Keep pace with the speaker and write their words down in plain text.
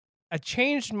I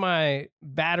changed my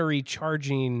battery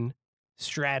charging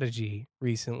strategy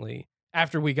recently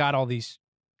after we got all these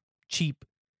cheap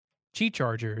Qi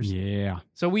chargers. Yeah.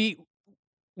 So we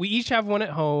each have one at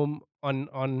home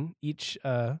on each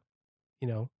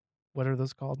what are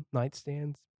those called?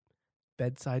 Nightstands,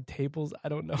 bedside tables. I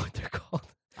don't know what they're called.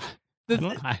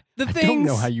 I things, don't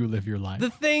know how you live your life. The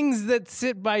things that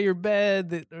sit by your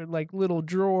bed that are like little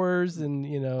drawers, and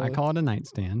I call it a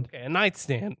nightstand. Okay, a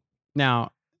nightstand.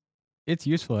 Now, it's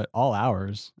useful at all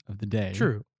hours of the day.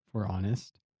 True. If we're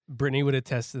honest. Brittany would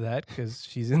attest to that because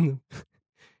she's in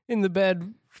the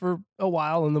bed for a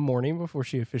while in the morning before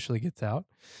she officially gets out.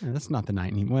 Yeah, that's not the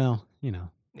night anymore. Well,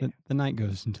 the night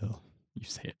goes until you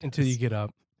say it. Until you get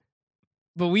up.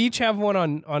 But we each have one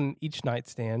on each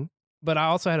nightstand. But I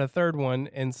also had a third one,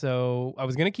 and so I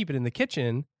was going to keep it in the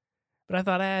kitchen. But I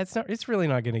thought, it's really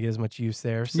not going to get as much use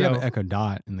there. So you have an Echo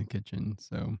Dot in the kitchen,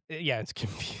 so yeah, it's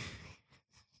confusing.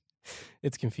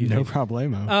 It's confusing. No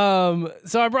problemo.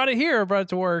 So I brought it here. I brought it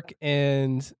to work,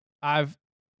 and I've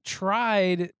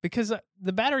tried because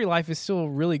the battery life is still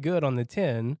really good on the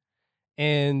 10,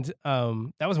 and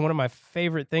that was one of my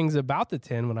favorite things about the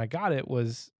 10 when I got it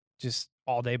was just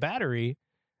all day battery.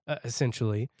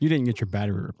 Essentially, you didn't get your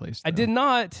battery replaced. Though. I did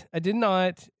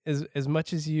not. As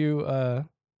much as you,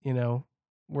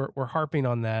 we're harping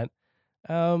on that.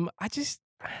 I just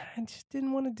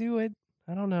didn't want to do it.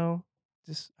 I don't know.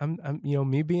 Just I'm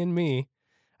me being me.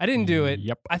 I didn't do it.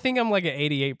 Yep. I think I'm like at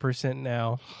 88%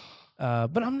 now.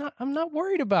 But I'm not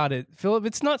worried about it, Philip.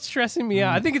 It's not stressing me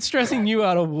out. I think it's stressing you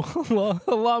out a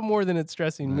lot more than it's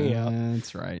stressing me out.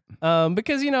 That's right.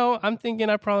 Because I'm thinking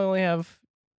I probably only have,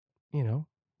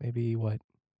 maybe what?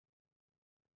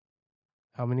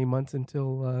 How many months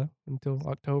until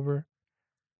October?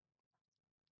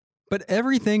 But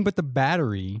everything but the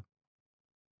battery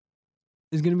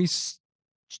is going to be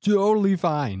totally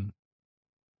fine.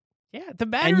 Yeah, the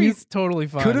battery's totally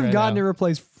fine. Could have gotten it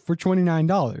replaced for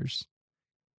 $29.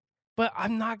 But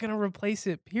I'm not going to replace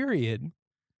it, period.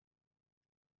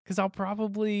 Because I'll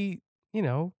probably,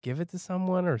 give it to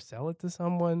someone or sell it to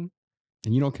someone.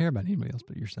 And you don't care about anybody else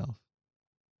but yourself.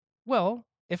 Well,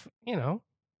 if,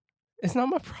 it's not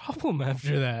my problem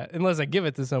after that. Unless I give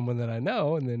it to someone that I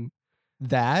know and then.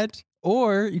 That,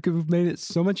 or you could have made it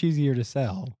so much easier to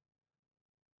sell.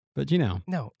 But,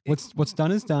 no, what's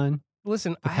done is done.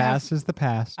 Listen, the past is the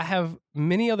past. I have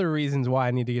many other reasons why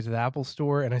I need to get to the Apple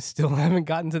Store, and I still haven't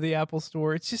gotten to the Apple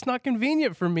Store. It's just not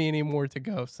convenient for me anymore to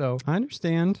go. So I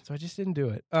understand. So I just didn't do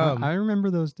it. I remember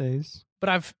those days.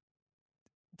 But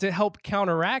to help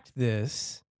counteract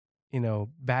this,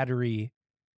 battery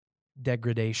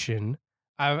degradation,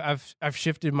 I've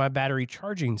shifted my battery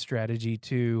charging strategy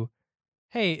to,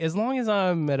 hey, as long as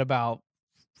I'm at about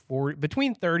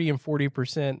between 30 and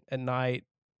 40% at night.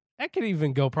 I could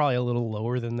even go probably a little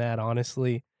lower than that,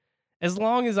 honestly. As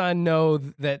long as I know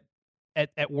that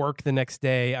at work the next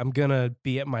day, I'm going to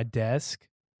be at my desk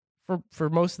for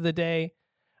most of the day.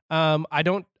 I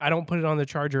don't put it on the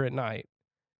charger at night.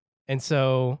 And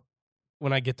so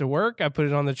when I get to work, I put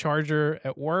it on the charger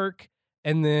at work,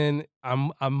 and then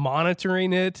I'm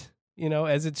monitoring it,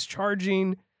 as it's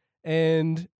charging.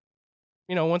 And,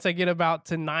 once I get about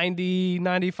to 90,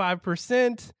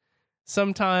 95%,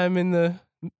 sometime in the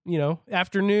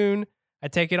afternoon, I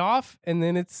take it off, and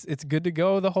then it's good to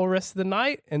go the whole rest of the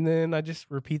night. And then I just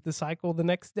repeat the cycle the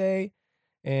next day,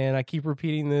 and I keep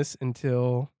repeating this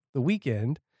until the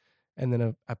weekend. And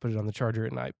then I put it on the charger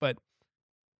at night. But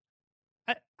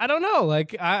I don't know.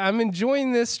 Like I'm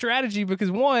enjoying this strategy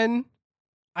because one,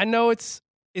 I know it's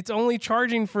only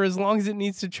charging for as long as it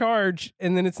needs to charge,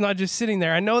 and then it's not just sitting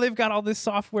there. I know they've got all this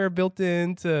software built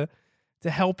in to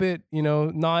help it,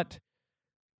 not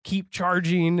keep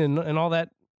charging and all that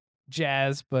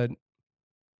jazz, but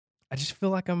I just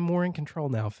feel like I'm more in control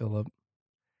now, Philip.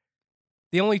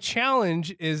 The only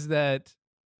challenge is that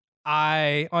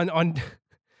on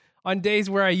days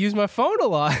where I use my phone a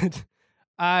lot,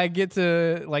 I get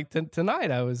to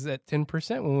tonight I was at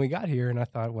 10% when we got here, and I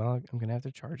thought, well, I'm going to have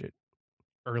to charge it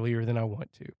earlier than I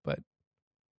want to, but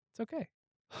it's okay.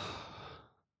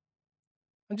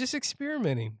 I'm just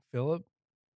experimenting, Philip.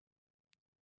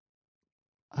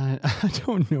 I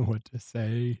don't know what to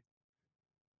say.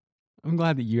 I'm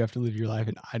glad that you have to live your life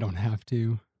and I don't have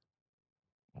to.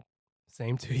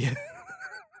 Same to you.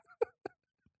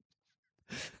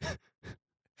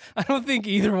 I don't think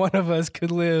either one of us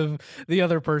could live the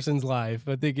other person's life.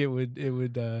 I think it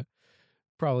would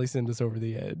probably send us over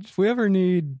the edge. If we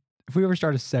ever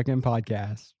start a second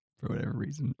podcast for whatever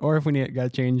reason, or if we got to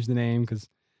change the name because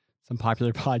some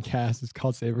popular podcast is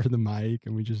called Savor the Mic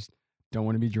and we just don't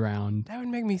want to be drowned. That would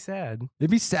make me sad. It'd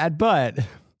be sad, but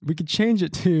we could change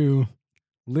it to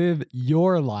live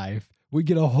your life. We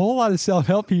get a whole lot of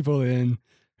self-help people in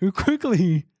who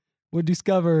quickly would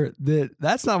discover that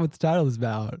that's not what the title is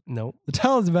about. Nope. The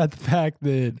title is about the fact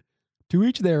that to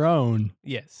each their own.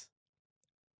 Yes.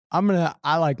 I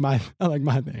like my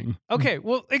thing. Okay.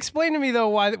 Well, explain to me though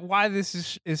why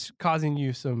this is causing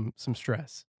you some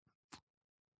stress.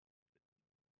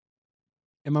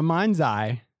 In my mind's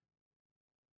eye,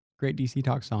 great DC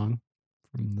Talk song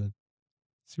from the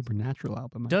Supernatural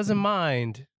album. Does a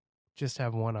mind just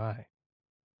have one eye?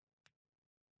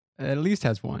 At least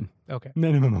has one. Okay.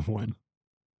 Minimum of one.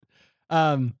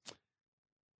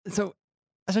 So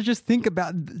as I just think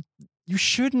about, you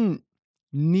shouldn't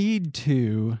need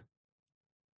to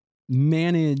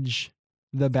manage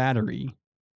the battery,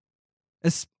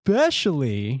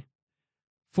 especially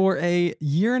for a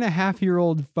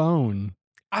 1.5-year-old phone.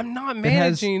 I'm not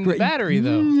managing the battery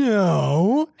though.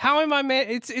 No. How am I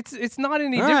it's not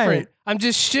any All different. right. I'm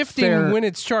just shifting Fair. when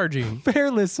it's charging.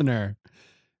 Fair listener.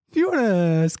 If you want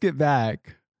to skip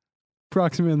back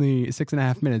approximately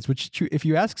 6.5 minutes, which if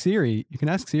you ask Siri, you can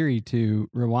ask Siri to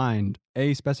rewind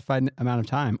a specified amount of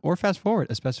time or fast forward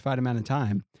a specified amount of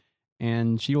time,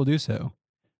 and she will do so.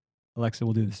 Alexa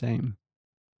will do the same.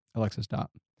 Alexa,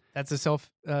 stop. That's a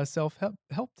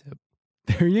self-help tip.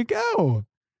 There you go.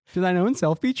 Should I know and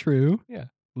self be true? Yeah.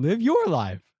 Live your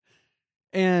life.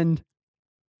 And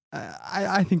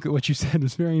I think that what you said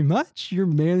was very much you're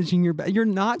managing you're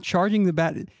not charging the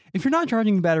battery. If you're not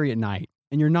charging the battery at night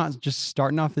and you're not just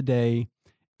starting off the day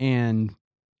and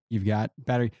you've got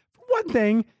battery. For one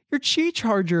thing, your Qi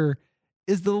charger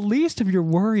is the least of your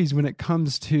worries when it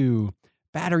comes to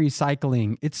battery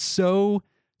cycling. It's so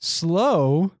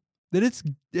slow that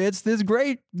it's this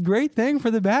great thing for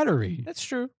the battery. That's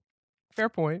true. Fair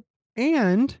point.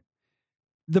 And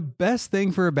the best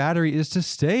thing for a battery is to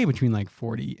stay between like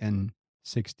 40 and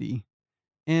 60.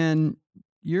 And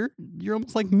you're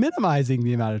almost like minimizing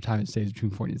the amount of time it stays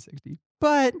between 40 and 60.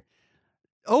 But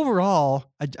overall,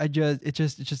 it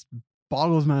just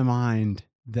boggles my mind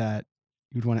that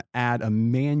you'd want to add a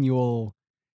manual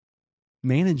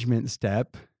management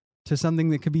step to something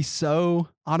that could be so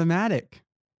automatic.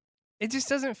 It just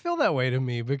doesn't feel that way to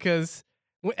me because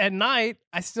at night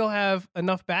I still have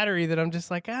enough battery that I'm just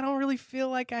like, I don't really feel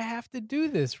like I have to do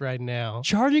this right now.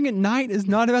 Charging at night is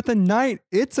not about the night.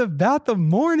 It's about the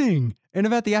morning and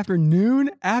about the afternoon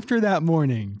after that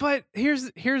morning. But here's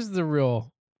the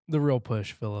real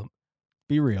push, Philip.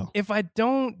 Be real. If I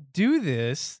don't do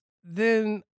this,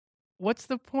 then what's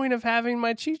the point of having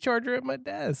my Qi charger at my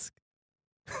desk?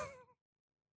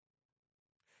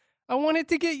 I want it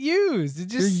to get used.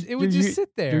 It would just sit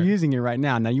there. You're using it right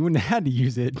now. Now you wouldn't have had to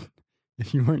use it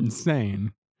if you weren't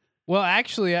insane. Well,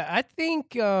 actually, I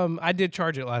think I did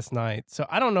charge it last night. So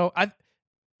I don't know.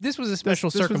 This was a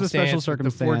special circumstance. Was a special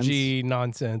circumstance. The 4G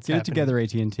nonsense. Get it together,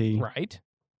 AT&T. Right.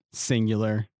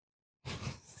 Singular.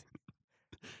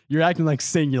 You're acting like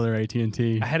singular,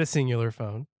 AT&T. I had a singular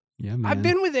phone. Yeah, man. I've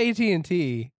been with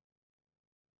AT&T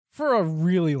for a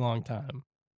really long time.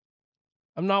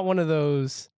 I'm not one of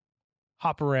those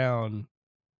hop around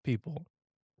people.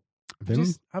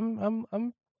 I'm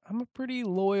a pretty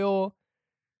loyal,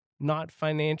 not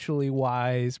financially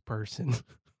wise person.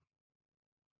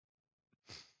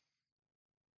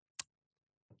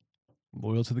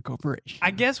 Loyal to the corporation.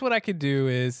 I guess what I could do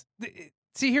is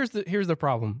see. Here's the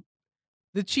problem.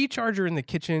 The Qi charger in the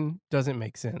kitchen doesn't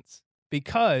make sense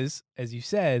because, as you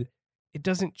said, it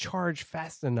doesn't charge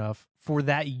fast enough for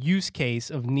that use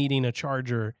case of needing a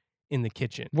charger in the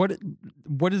kitchen. What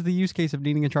is the use case of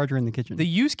needing a charger in the kitchen? The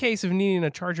use case of needing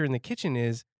a charger in the kitchen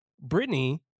is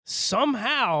Brittany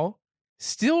somehow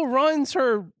still runs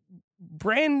her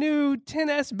brand new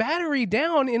 10S battery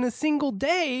down in a single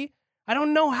day. I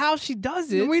don't know how she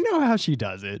does it. We know how she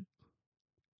does it.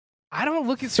 I don't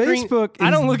look at Facebook. I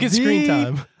don't look at screen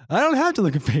time. I don't have to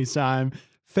look at FaceTime.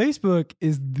 Facebook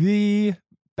is the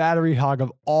battery hog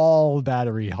of all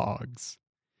battery hogs.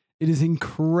 It is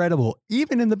incredible,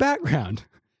 even in the background.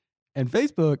 And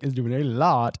Facebook is doing a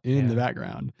lot in the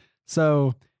background.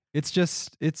 So it's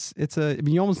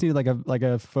you almost need like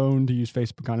a phone to use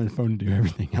Facebook on and a phone to do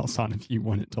everything else on if you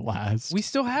want it to last. We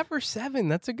still have her 7.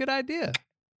 That's a good idea.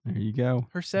 There you go.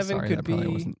 Her 7 Sorry, could that be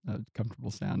probably wasn't a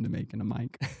comfortable sound to make in a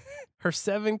mic. Her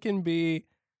 7 can be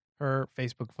her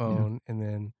Facebook phone, and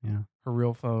then her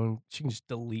real phone, she can just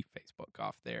delete Facebook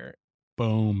off there.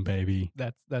 Boom, baby.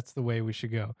 That's the way we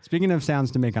should go. Speaking of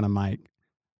sounds to make on a mic,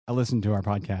 I listened to our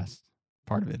podcast,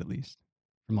 part of it at least,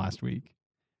 from last week.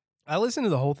 I listen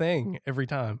to the whole thing every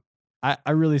time.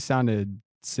 I really sounded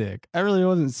sick. I really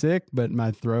wasn't sick, but my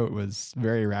throat was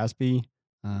very raspy.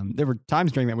 There were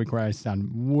times during that week where I sound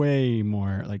way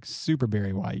more like super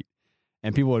Barry White.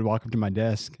 And people would walk up to my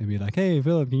desk and be like, "Hey,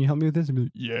 Philip, can you help me with this?" And be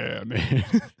like, "Yeah, man."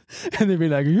 And they'd be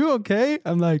like, "Are you okay?"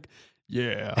 I'm like,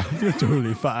 "Yeah, I feel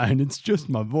totally fine. It's just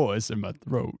my voice and my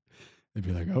throat." They'd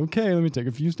be like, "Okay, let me take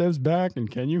a few steps back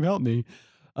and can you help me?"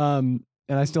 And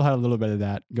I still had a little bit of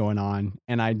that going on,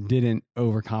 and I didn't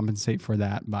overcompensate for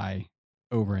that by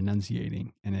over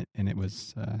enunciating, and it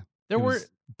was There it were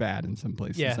was bad in some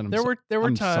places. yeah, And there were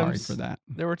I'm times sorry for that.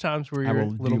 There were times where I you're a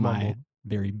will little do my mumbled.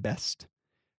 very best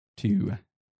to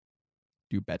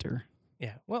do better.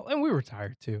 Yeah. Well, and we were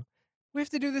tired too. We have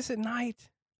to do this at night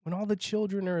when all the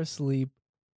children are asleep.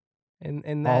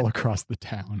 And that All across the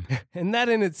town. and that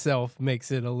in itself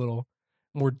makes it a little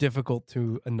more difficult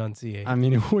to enunciate. I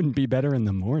mean, it wouldn't be better in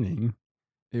the morning.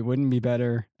 It wouldn't be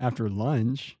better after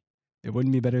lunch. It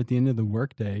wouldn't be better at the end of the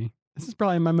workday. This is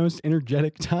probably my most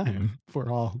energetic time, if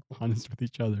we're all honest with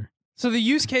each other. So the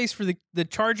use case for the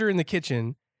charger in the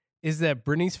kitchen is that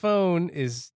Brittany's phone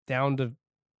is down to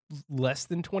less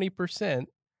than 20%,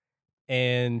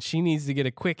 and she needs to get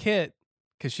a quick hit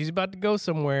because she's about to go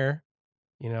somewhere,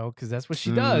 because that's what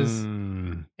she does.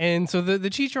 And so the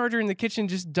Qi charger in the kitchen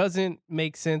just doesn't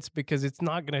make sense because it's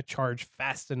not going to charge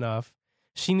fast enough.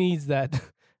 She needs that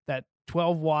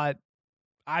 12-watt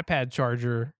iPad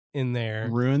charger in there.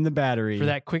 Ruin the battery for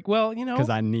that quick. Well, because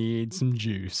I need some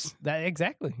juice. that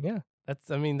exactly. Yeah.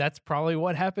 That's probably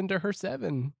what happened to her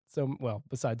 7. So, well,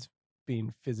 besides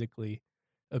being physically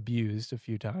abused a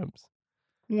few times.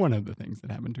 One of the things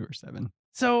that happened to her 7.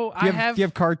 So Do you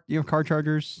have car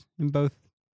chargers in both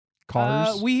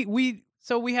cars? We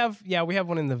have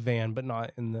one in the van, but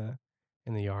not in the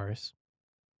Yaris.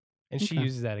 And she Okay.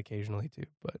 uses that occasionally too,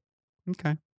 but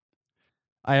Okay.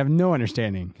 I have no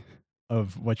understanding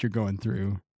of what you're going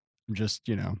through. I'm just,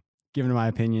 giving my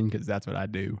opinion because that's what I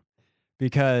do.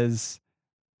 Because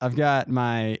I've got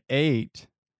my 8,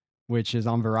 which is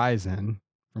on Verizon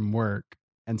from work.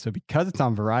 And so because it's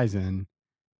on Verizon,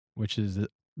 which is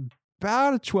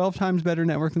about a 12 times better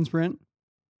network than Sprint,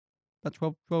 about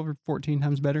 12 or 14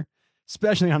 times better,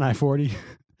 especially on I-40,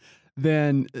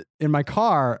 then in my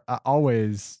car, I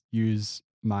always use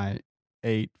my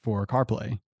 8 for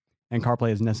CarPlay. And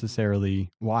CarPlay is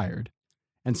necessarily wired.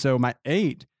 And so my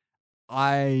 8,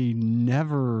 I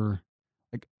never,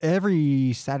 like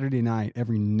every Saturday night,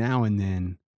 every now and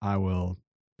then, I will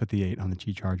put the 8 on the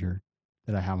Qi charger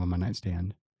that I have on my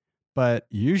nightstand. But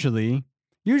usually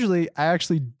I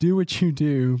actually do what you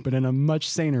do, but in a much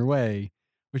saner way,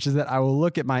 which is that I will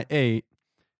look at my 8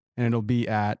 and it'll be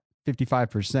at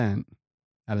 55%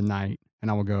 at a night. And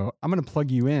I will go, I'm going to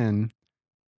plug you in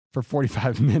for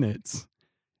 45 minutes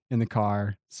in the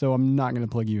car. So I'm not going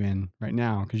to plug you in right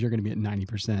now because you're going to be at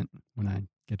 90% when I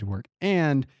get to work.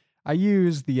 And I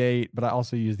use the 8, but I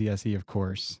also use the SE, of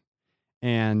course.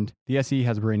 And the SE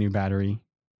has a brand new battery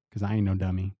because I ain't no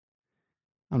dummy.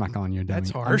 I'm not calling you a dummy.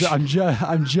 That's harsh.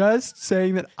 I'm just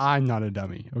saying that I'm not a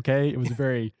dummy. Okay, it was a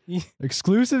very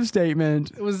exclusive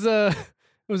statement. it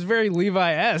was very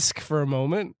Levi-esque for a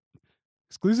moment.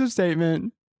 Exclusive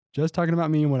statement. Just talking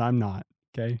about me when I'm not.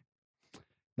 Okay,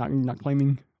 not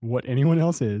claiming what anyone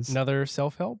else is. Another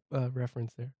self-help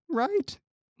reference there. Right.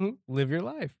 Live your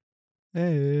life.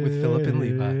 Hey, with Philip and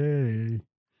Levi.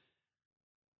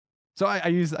 So I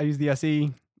use the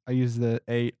SE. I use the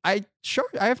 8. I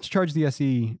have to charge the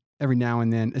SE every now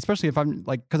and then, especially if I'm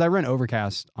because I run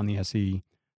Overcast on the SE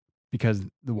because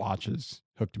the watch is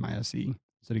hooked to my SE.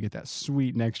 So to get that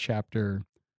sweet next chapter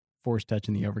Force Touch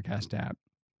in the Overcast app,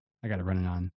 I got to run it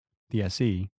on the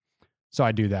SE. So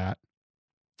I do that.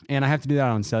 And I have to do that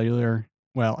on cellular.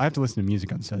 Well, I have to listen to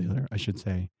music on cellular, I should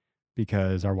say,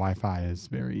 because our Wi-Fi is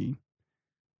very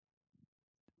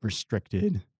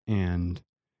restricted, and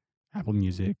Apple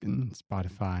Music and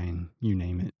Spotify and you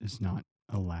name it is not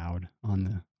allowed on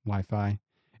the Wi-Fi.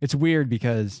 It's weird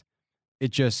because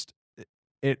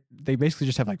they basically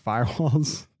just have like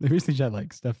firewalls. They basically just have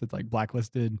like stuff that's like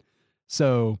blacklisted.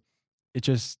 So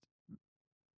it's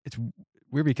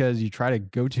weird because you try to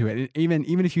go to it. Even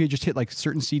if you just hit like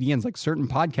certain CDNs, like certain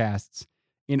podcasts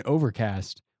in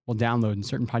Overcast will download and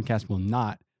certain podcasts will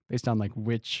not, based on like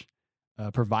which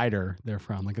provider they're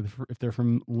from. Like if they're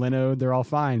from Linode, they're all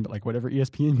fine, but like whatever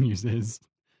ESPN uses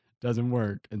doesn't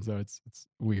work. And so it's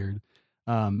weird.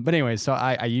 But anyway, so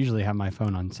I usually have my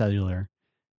phone on cellular,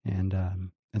 and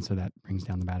so that brings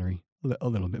down the battery a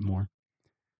little bit more.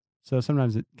 So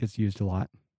sometimes it gets used a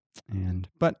lot,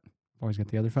 but I've always got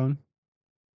the other phone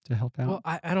to help out. Well,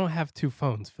 I don't have 2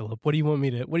 phones, Philip. What do you want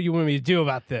me to do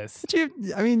about this? But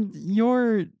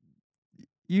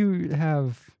you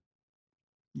have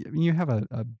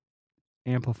a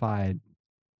amplified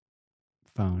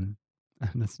phone.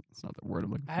 That's not the word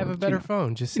I'm looking for. I have a but better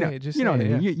phone. Just say it. Just you know say what I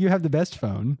it. mean. Yeah. You have the best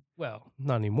phone. Well,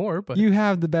 not anymore, but You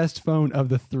have the best phone of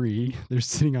the three. They're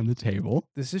sitting on the table.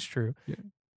 this is true. Yeah.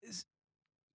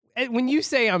 When you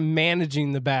say I'm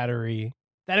managing the battery,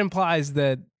 that implies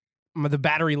that the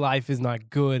battery life is not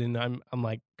good, and I'm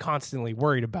like constantly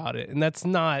worried about it, and that's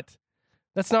not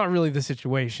really the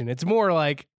situation. It's more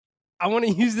like I want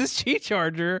to use this Qi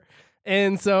charger,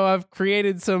 and so I've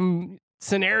created some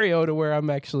scenario to where I'm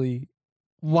actually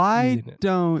Why using it.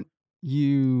 don't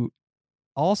you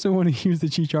also want to use the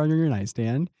Qi charger in your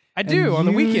nightstand? I do on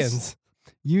the use- weekends.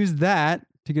 Use that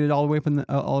to get it all the way up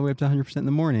all the way up to 100% in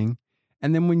the morning,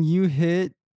 and then when you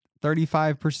hit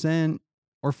 35%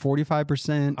 or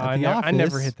 45% at the office, I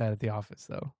never hit that at the office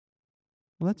though.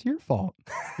 Well, that's your fault.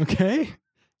 Okay,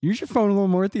 use your phone a little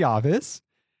more at the office,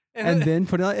 and then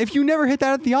put it on. If you never hit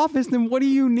that at the office, then what do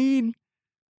you need?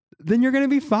 Then you're gonna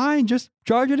be fine. Just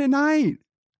charge it at night.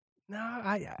 no,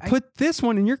 I Put this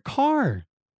one in your car.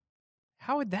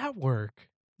 how would that work?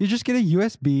 You just get a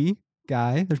USB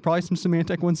guy. There's probably some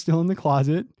Symantec ones still in the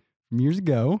closet from years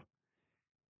ago.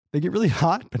 They get really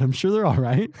hot, but I'm sure they're all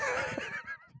right.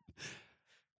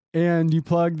 And you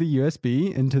plug the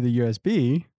USB into the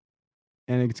USB,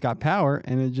 and it's got power,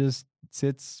 and it just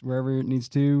sits wherever it needs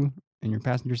to in your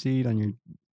passenger seat, on your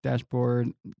dashboard,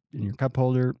 in your cup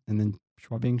holder, and then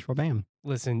schwabing, schwabam.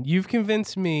 Listen, you've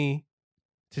convinced me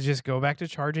to just go back to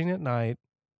charging at night,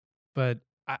 but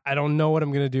I don't know what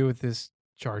I'm going to do with this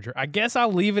charger. I guess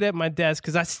I'll leave it at my desk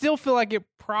because I still feel like it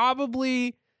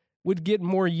probably would get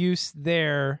more use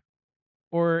there,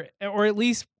 or at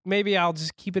least maybe I'll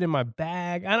just keep it in my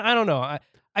bag. I don't know.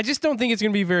 I just don't think it's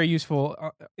going to be very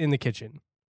useful in the kitchen.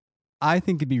 I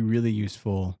think it'd be really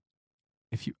useful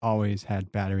if you always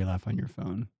had battery life on your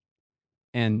phone.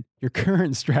 And your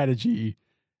current strategy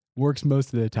works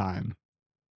most of the time,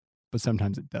 but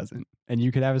sometimes it doesn't. And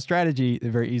you could have a strategy that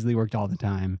very easily worked all the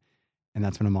time. And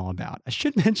that's what I'm all about. I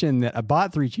should mention that I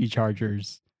bought 3 Qi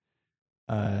chargers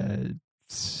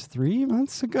 3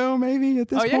 months ago, maybe at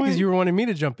this point. Oh, yeah, because you were wanting me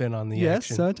to jump in on the Yes,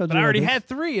 action. so I told but you I about already this. had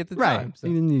 3 at the Right. time. So.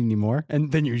 You didn't need any more.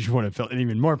 And then you just want to feel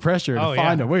even more pressure to Oh,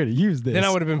 find yeah. a way to use this. Then I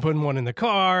would have been putting one in the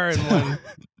car and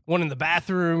one in the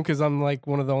bathroom because I'm like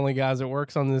one of the only guys that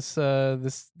works on this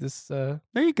There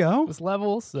you go. this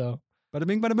level. So Bada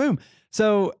bing, bada boom.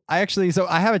 So I have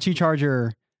a Qi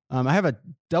charger. I have a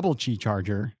double Qi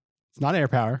charger. It's not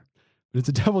AirPower, but it's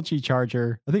a double Qi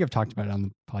charger. I think I've talked about it on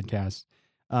the podcast.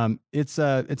 It's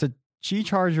a Qi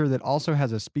charger that also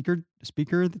has a speaker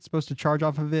that's supposed to charge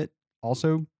off of it,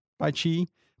 also by Qi.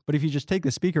 But if you just take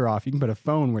the speaker off, you can put a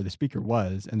phone where the speaker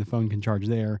was, and the phone can charge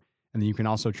there. And then you can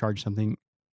also charge something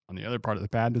on the other part of the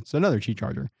pad. That's another Qi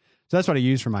charger. So that's what I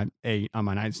use for my 8 on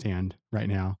my nightstand right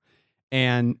now.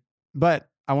 But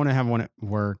I want to have one at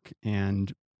work,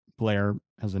 and Blair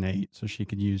has an 8, so she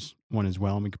could use one as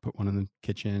well. And we could put one in the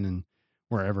kitchen and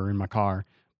wherever in my car.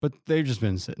 But they've just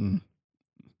been sitting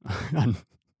on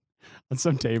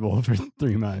some table for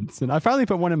 3 months. And I finally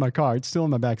put one in my car. It's still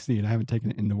in my back seat. I haven't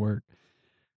taken it into work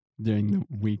during the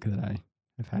week that I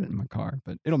have had it in my car,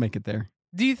 but it'll make it there.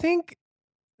 do you think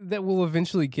that we'll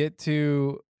eventually get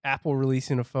to Apple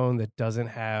releasing a phone that doesn't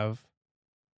have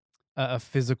a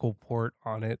physical port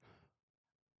on it?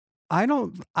 I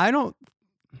don't.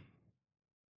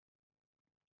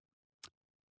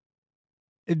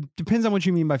 It depends on what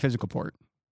you mean by physical port.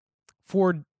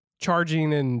 For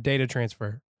charging and data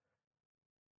transfer.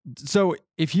 So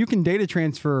if you can data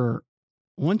transfer,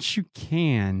 once you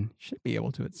should be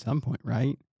able to at some point,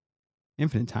 right?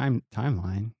 Infinite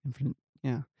timeline.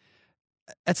 Yeah.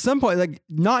 At some point, like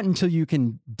not until you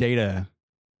can data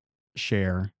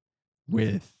share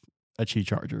with a Qi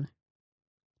charger.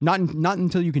 Not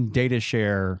until you can data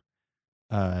share,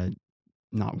 not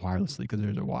wirelessly because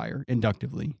there's a wire,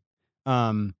 inductively.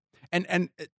 And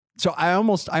so I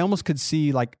almost could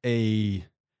see like a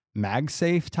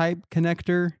MagSafe type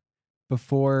connector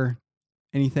before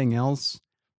anything else,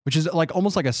 which is like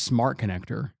almost like a smart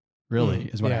connector, really,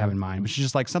 is what I yeah. have in mind, which is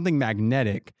just like something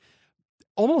magnetic,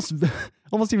 almost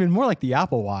even more like the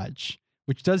Apple Watch,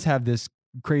 which does have this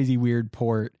crazy weird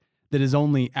port that is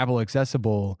only Apple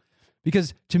accessible.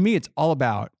 Because to me,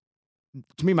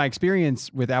 my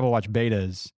experience with Apple Watch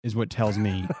betas is what tells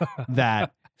me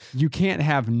that you can't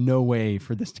have no way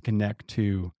for this to connect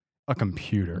to a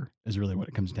computer is really what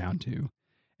it comes down to.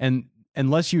 And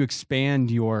unless you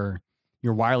expand your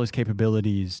wireless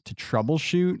capabilities to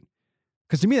troubleshoot,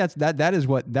 because to me that is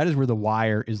where the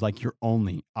wire is like your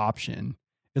only option.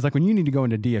 It's like when you need to go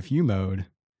into DFU mode,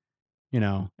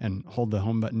 and hold the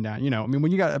home button down. I mean,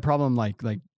 when you got a problem like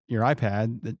your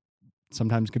iPad that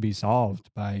sometimes could be solved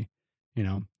by,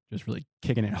 just really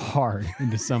kicking it hard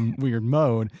into some weird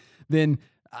mode, then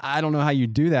I don't know how you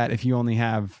do that if you only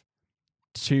have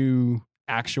 2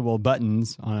 actual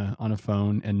buttons on a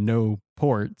phone and no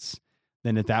ports.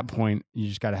 Then at that point, you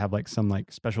just got to have like some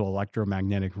like special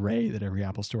electromagnetic ray that every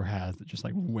Apple store has that just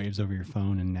like waves over your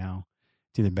phone, and now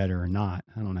it's either better or not.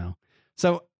 I don't know.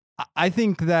 So I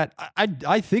think that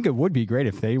I think it would be great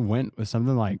if they went with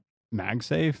something like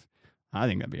MagSafe. I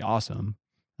think that'd be awesome,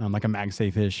 like a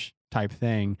MagSafe-ish type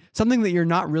thing, something that you're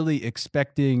not really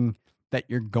expecting that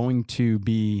you're going to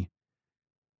be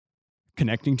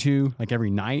connecting to like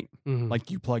every night. Mhm. Like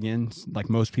you plug in, like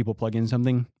most people plug in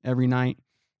something every night.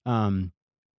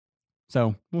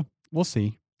 So we'll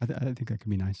see. I think that could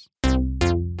be nice.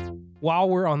 While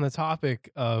we're on the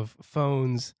topic of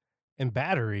phones and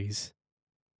batteries,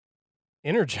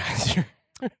 Energizer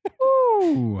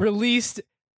Ooh. released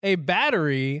a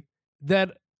battery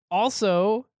that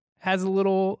also has a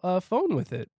little phone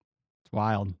with it. It's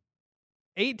wild.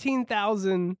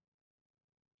 18,000.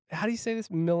 How do you say this?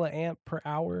 Milliamp per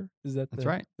hour? Is that That's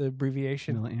right. the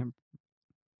abbreviation? Milliamp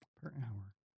per hour.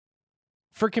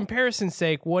 For comparison's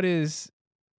sake, what is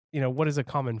a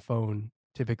common phone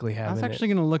typically have? I was in actually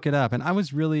going to look it up, and I will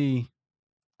definitely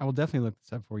look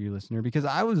this up for you, listener, because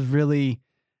I was really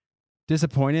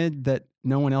disappointed that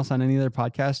no one else on any other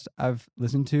podcast I've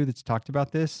listened to that's talked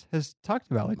about this has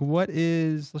talked about like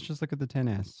let's just look at the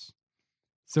XS.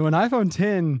 So an iPhone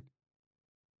 10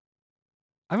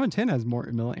 has more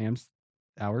milliamps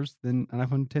hours than an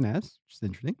iPhone XS, which is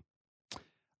interesting.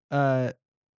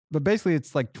 But basically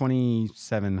it's like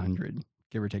 2,700,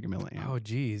 give or take a milliamp. Oh,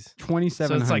 geez. 2,700.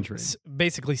 So it's like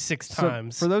basically 6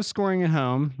 times. For those scoring at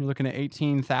home, you're looking at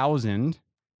 18,000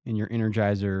 in your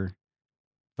Energizer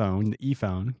phone, the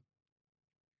ePhone.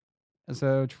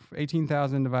 So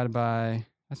 18,000 divided by,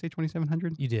 I say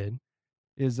 2,700? You did.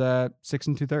 Is 6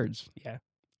 2/3. Yeah.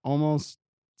 Almost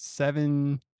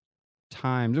 7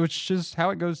 times, which is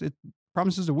how it goes. It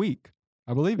promises a week.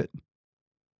 I believe it.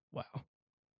 Wow.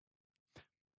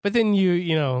 But then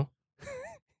you know,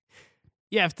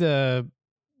 you have to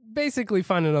basically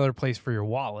find another place for your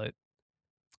wallet.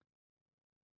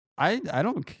 I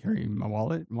don't carry my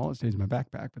wallet. My wallet stays in my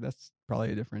backpack, but that's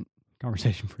probably a different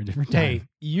conversation for a different time. Hey,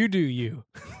 you do you.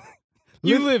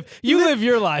 You live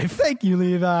your life. Thank you,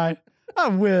 Levi. I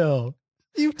will.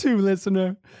 You too,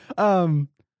 listener.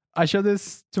 I showed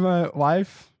this to my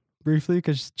wife briefly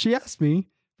because she asked me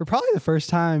for probably the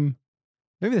first time,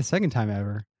 maybe the second time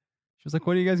ever. She was like,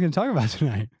 "What are you guys going to talk about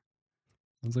tonight?"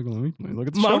 I was like, "Well, let me look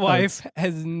at the My show wife notes."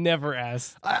 has never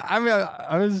asked. I mean,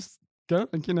 I was going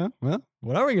like, well,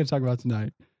 what are we going to talk about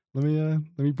tonight? Let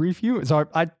me brief you. So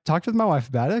I talked with my wife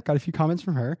about it. Got a few comments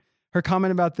from her. Her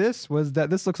comment about this was that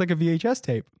this looks like a VHS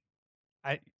tape.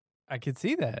 I could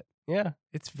see that. Yeah.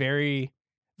 It's very,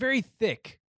 very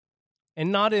thick.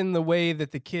 And not in the way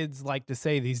that the kids like to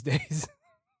say these days.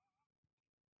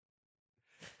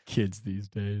 Kids these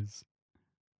days.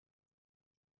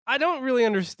 I don't really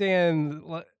understand.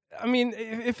 I mean,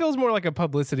 it feels more like a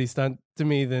publicity stunt to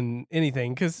me than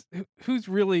anything. Because who's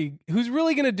really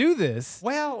going to do this?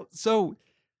 Well, so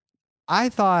I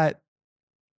thought,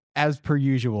 as per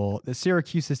usual, that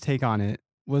Syracuse's take on it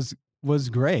was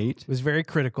great. It was very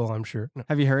critical, I'm sure. No.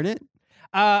 Have you heard it?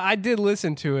 I did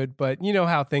listen to it, but you know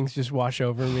how things just wash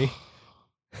over me.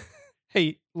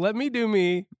 Hey, let me do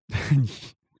me.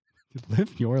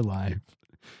 Live your life,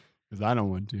 because I don't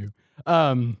want to.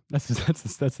 That's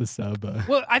the sub.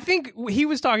 Well, I think he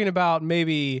was talking about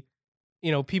maybe,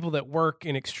 people that work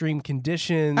in extreme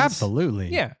conditions.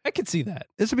 Absolutely. Yeah, I could see that.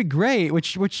 This would be great,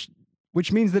 which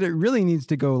means that it really needs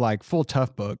to go like full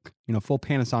Toughbook, full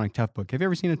Panasonic Toughbook. Have you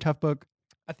ever seen a Toughbook?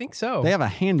 I think so. They have a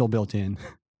handle built in.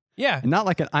 Yeah. And not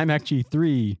like an iMac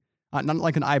G3, not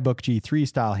like an iBook G3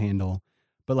 style handle,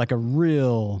 but like a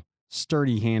real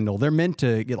sturdy handle. They're meant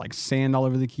to get like sand all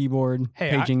over the keyboard.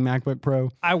 Hey, paging MacBook Pro.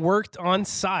 I worked on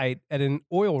site at an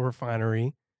oil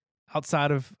refinery outside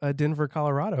of Denver,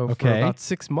 Colorado for about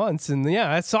 6 months. And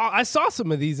yeah, I saw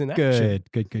some of these in action.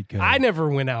 Good. I never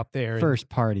went out there first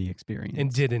party experience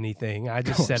and did anything. I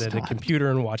just sat at a computer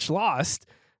and watched Lost.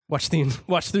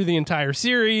 Watched through the entire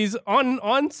series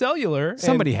on cellular.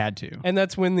 Somebody had to. And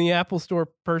that's when the Apple Store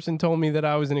person told me that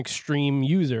I was an extreme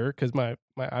user because my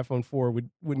iPhone 4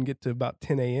 wouldn't get to about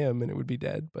 10 a.m. and it would be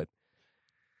dead. But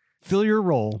fill your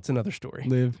role. It's another story.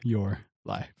 Live your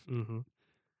life. Mm-hmm.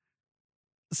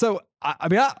 So,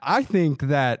 I think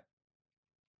that,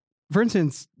 for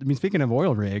instance, speaking of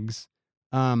oil rigs,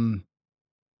 like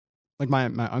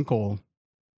my uncle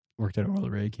worked at an oil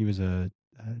rig. He was a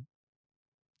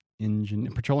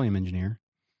petroleum engineer,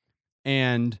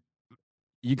 and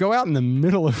you go out in the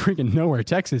middle of freaking nowhere,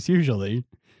 Texas, usually,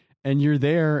 and you're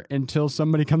there until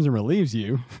somebody comes and relieves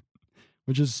you,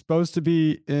 which is supposed to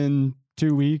be in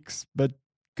 2 weeks, but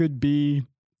could be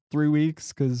 3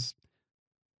 weeks because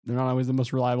they're not always the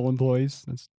most reliable employees.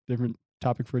 That's a different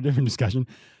topic for a different discussion.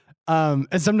 And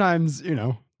sometimes,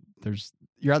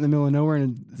 you're out in the middle of nowhere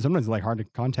and sometimes it's like hard to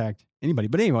contact anybody.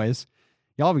 But anyways,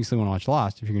 you obviously want to watch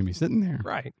Lost if you're going to be sitting there.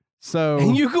 Right. So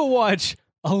And you could watch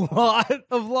a lot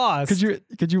of Lost.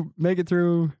 could you make it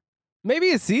through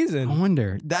Maybe a I season.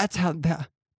 wonder. That's how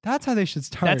they should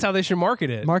start. That's how they should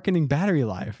market it. marketing battery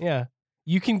life. Yeah.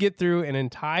 You can get through an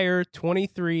entire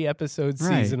 23 episode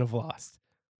Right. season of Lost.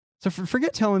 So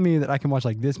forget telling me that I can watch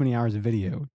like this many hours of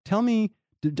video. Tell me,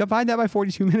 divide that by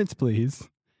 42 minutes, please,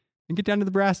 and get down to the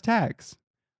brass tacks.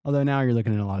 Although now you're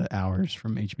looking at a lot of hours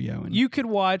from HBO and You could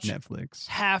watch Netflix.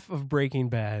 half of Breaking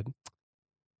Bad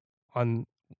on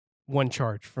one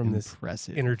charge from this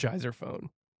Impressive. Energizer phone.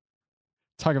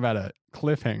 Talk about a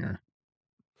cliffhanger.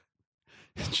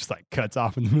 It just like cuts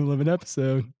off in the middle of an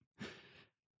episode.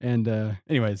 And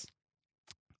anyways,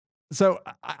 so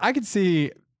I could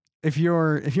see if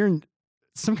you're in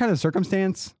some kind of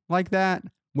circumstance like that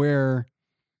where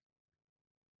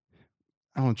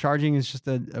I don't know, charging is just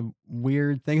a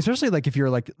weird thing, especially like if you're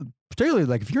like, particularly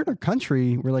like if you're in a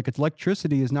country where like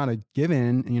electricity is not a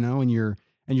given, and your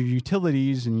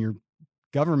utilities and your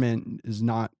government is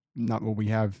not what we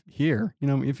have here.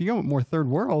 If you go more third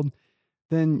world,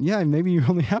 then yeah, maybe you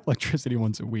only have electricity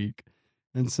once a week.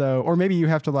 And so, or maybe you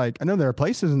have to like, I know there are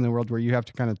places in the world where you have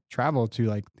to kind of travel to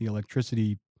like the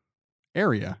electricity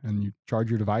area and you charge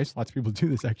your device. Lots of people do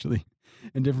this actually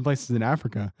in different places in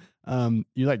Africa.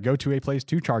 You like go to a place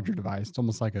to charge your device. It's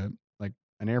almost like an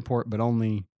airport, but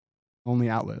only only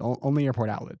airport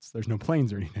outlets. There's no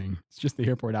planes or anything. It's just the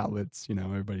airport outlets.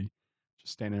 Everybody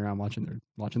just standing around watching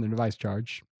their device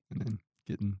charge and then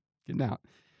getting out.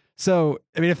 So,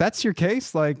 I mean, if that's your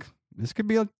case, like this could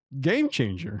be a game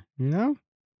changer, Good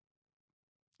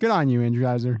on you,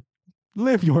 Energizer.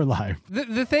 Live your life.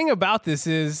 The thing about this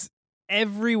is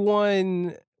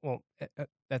everyone, well,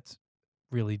 that's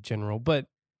really general, but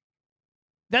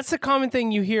that's a common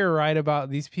thing you hear, right? About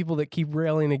these people that keep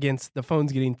railing against the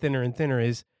phones getting thinner and thinner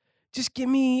is just give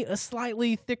me a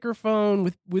slightly thicker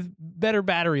phone with better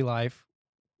battery life.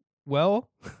 Well,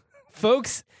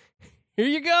 folks, here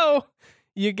you go.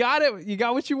 You got it. You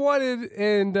got what you wanted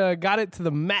and got it to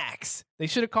the max. They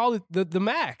should have called it the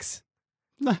max.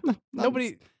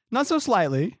 Nobody. Not so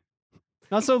slightly.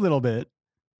 Not so little bit.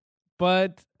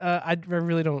 But I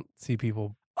really don't see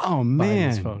people. Oh, buying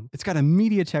this man. phone. It's got a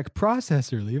MediaTek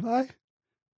processor, Levi.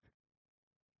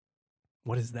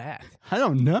 What is that? I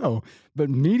don't know. But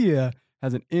Media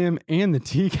has an M and the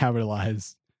T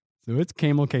capitalized. So it's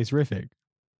camel case-rific.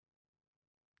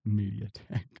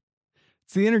 MediaTek.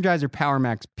 It's the Energizer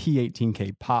PowerMax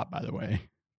P18K Pop, by the way.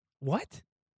 What?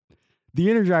 The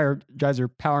Energizer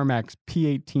PowerMax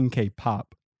P18K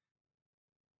Pop.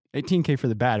 18K for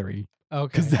the battery.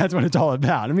 Okay. Because that's what it's all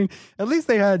about. I mean, at least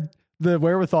they had the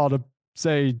wherewithal to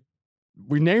say,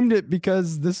 we named it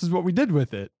because this is what we did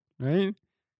with it, right?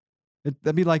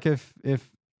 That'd be like if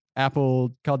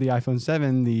Apple called the iPhone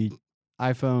 7 the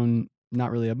iPhone not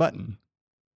really a button.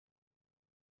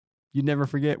 You'd never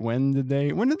forget when did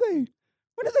they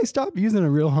stop using a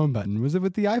real home button? Was it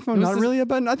with the iPhone not really a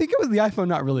button? I think it was the iPhone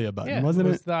not really a button, wasn't it?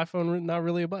 It was the iPhone not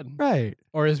really a button. Right.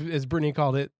 Or as Brittany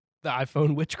called it, the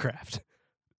iPhone witchcraft.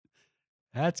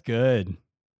 That's good.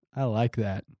 I like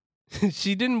that.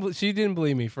 She didn't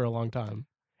believe me for a long time.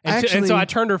 And, Actually, and so I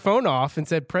turned her phone off and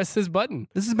said, press this button.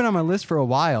 This has been on my list for a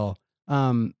while.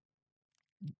 Girl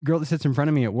that sits in front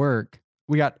of me at work,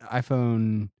 we got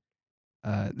iPhone.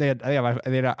 They had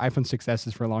iPhone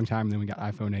 6s for a long time. And then we got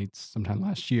iPhone 8s sometime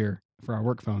last year for our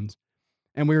work phones.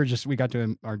 And we got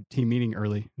to our team meeting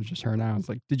early. It was just her and I. I was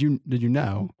like, did you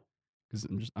know? Because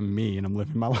I'm me and I'm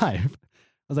living my life.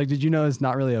 I was like, did you know it's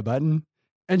not really a button?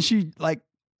 And she like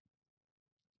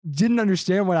didn't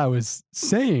understand what I was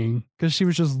saying because she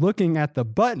was just looking at the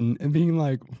button and being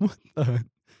like, what the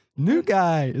new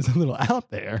guy is a little out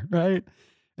there, right?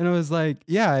 And I was like,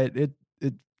 yeah, it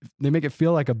they make it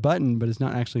feel like a button, but it's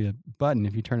not actually a button.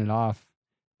 If you turn it off,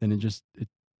 then it's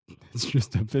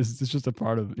just a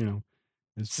part of,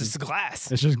 It's just glass.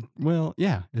 It's just, well,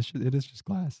 yeah, it is just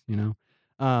glass,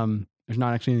 there's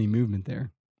not actually any movement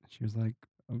there. She was like,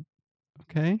 oh,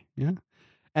 okay, yeah.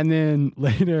 And then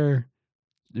later,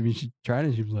 she tried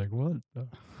it. She was like, what?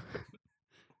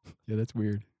 Yeah, that's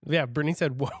weird. Yeah, Brittany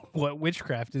said, what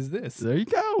witchcraft is this? There you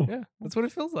go. Yeah, that's what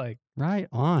it feels like. Right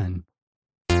on.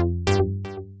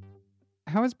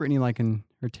 How is Brittany liking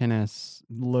her 10S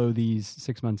low these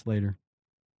 6 months later?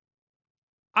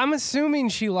 I'm assuming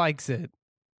she likes it.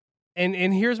 And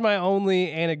here's my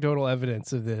only anecdotal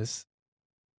evidence of this.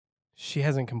 She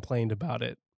hasn't complained about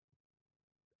it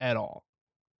at all.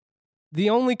 The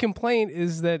only complaint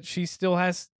is that she still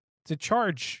has to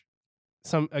charge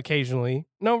some occasionally.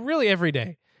 No, really every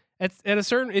day. At a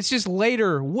certain, it's just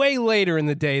later, way later in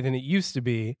the day than it used to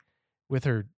be with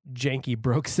her janky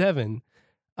broke 7.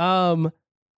 But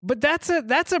that's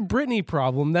a Brittany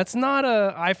problem. That's not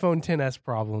a iPhone XS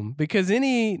problem, because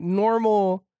any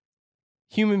normal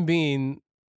human being,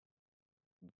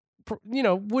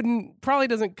 probably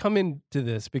doesn't come into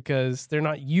this because they're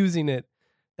not using it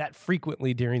that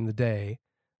frequently during the day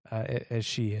as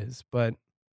she is. But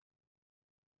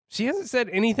she hasn't said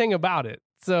anything about it,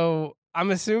 so I'm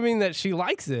assuming that she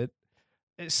likes it.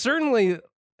 It certainly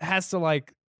has to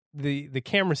like the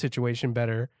camera situation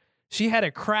better. She had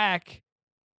a crack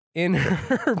in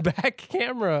her back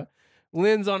camera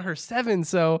lens on her 7,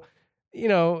 so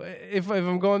if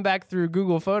I'm going back through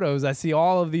Google Photos, I see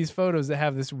all of these photos that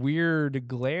have this weird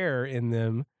glare in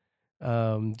them.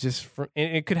 Just from,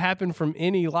 and it could happen from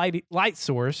any light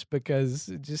source,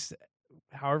 because just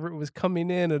however it was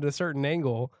coming in at a certain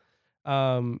angle.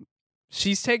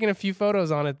 She's taken a few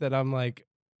photos on it that I'm like,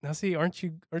 now see, aren't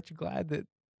you glad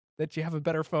that you have a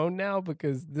better phone now,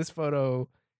 because this photo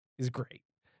is great.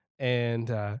 And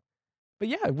but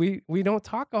yeah, we don't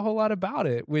talk a whole lot about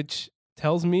it, which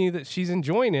tells me that she's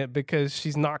enjoying it because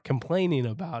she's not complaining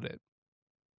about it.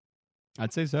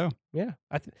 I'd say so. Yeah.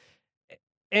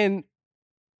 And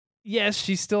yes,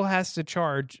 she still has to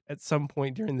charge at some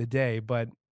point during the day, but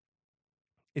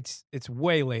it's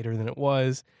way later than it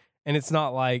was. And it's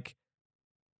not like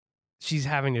she's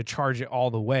having to charge it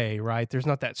all the way, right? There's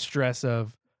not that stress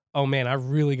of, oh man, I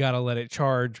really got to let it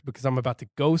charge because I'm about to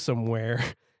go somewhere.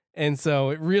 And so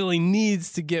it really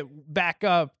needs to get back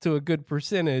up to a good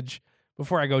percentage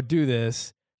before I go do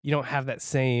this. You don't have that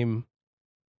same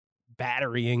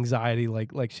battery anxiety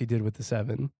like she did with the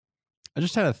 7. I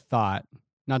just had a thought,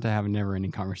 not to have a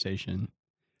never-ending conversation,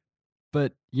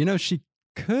 but she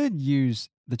could use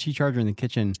the Qi charger in the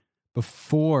kitchen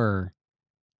before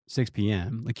 6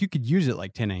 p.m. Like you could use it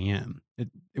like 10 a.m. It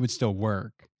would still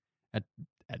work at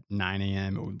 9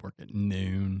 a.m. It would work at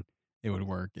noon. It would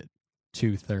work at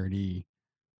 2:30.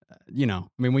 I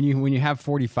mean, when you have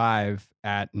 45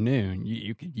 at noon,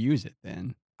 you could use it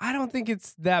then. I don't think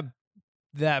it's that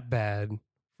bad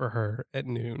for her at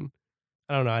noon.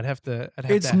 I don't know.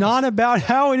 It's not about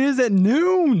how it is at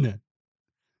noon.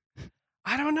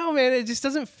 I don't know, man. It just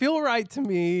doesn't feel right to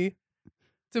me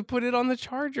to put it on the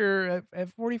charger at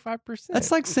 45%.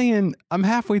 That's like saying I'm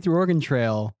halfway through Oregon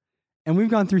Trail and we've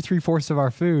gone through 3/4 of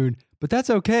our food, but that's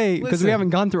okay because we haven't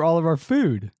gone through all of our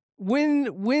food.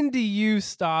 When do you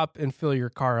stop and fill your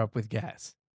car up with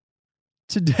gas?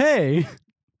 Today,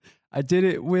 I did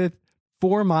it with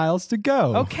 4 miles to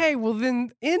go. Okay, well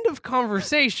then end of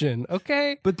conversation,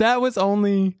 okay? But that was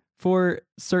only for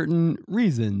certain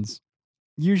reasons.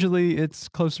 Usually it's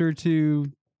closer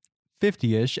to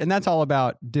 50-ish, and that's all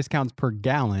about discounts per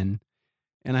gallon.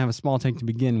 And I have a small tank to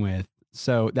begin with.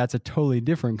 So that's a totally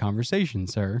different conversation,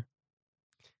 sir.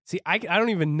 See, I don't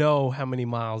even know how many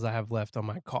miles I have left on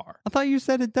my car. I thought you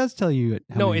said it does tell you it.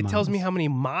 No, it tells me how many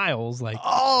miles, like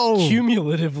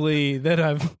cumulatively, that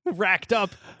I've racked up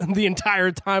the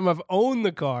entire time I've owned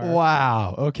the car.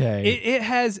 Wow. Okay. It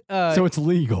has. So it's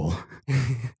legal.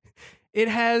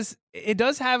 It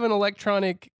does have an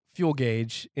electronic fuel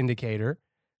gauge indicator,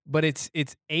 but it's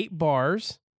 8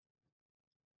 bars.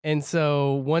 And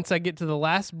so once I get to the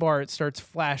last bar, it starts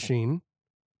flashing.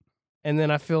 And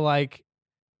then I feel like,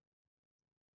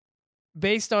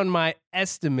 based on my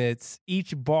estimates,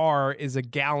 each bar is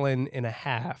 1.5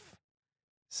 gallons.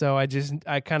 So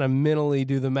I kind of mentally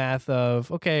do the math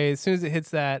of, okay, as soon as it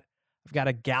hits that, I've got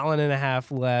 1.5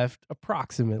 gallons left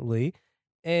approximately.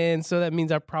 And so that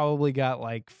means I probably got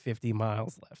like 50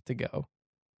 miles left to go.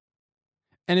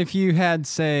 And if you had,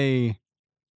 say,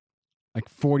 like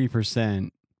 40%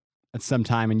 at some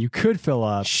time and you could fill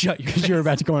up because you're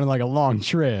about to go on like a long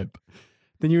trip,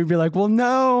 then you would be like, well,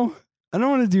 no, I don't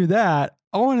want to do that.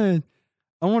 I want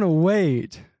to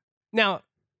wait. Now,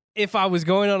 if I was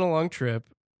going on a long trip,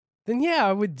 then yeah,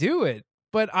 I would do it.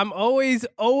 But I'm always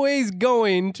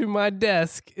going to my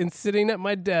desk and sitting at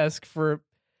my desk for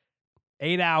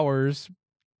 8 hours,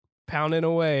 pounding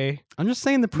away. I'm just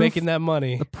saying making that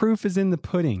money. The proof is in the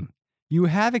pudding. You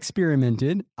have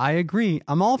experimented. I agree.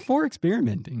 I'm all for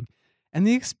experimenting. And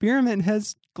the experiment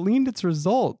has gleaned its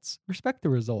results. Respect the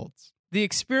results. The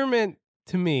experiment,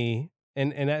 to me,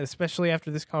 and especially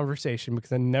after this conversation,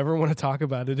 because I never want to talk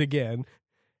about it again,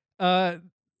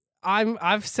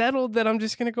 I've settled that I'm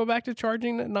just going to go back to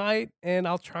charging at night, and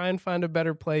I'll try and find a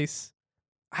better place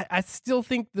I still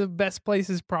think the best place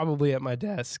is probably at my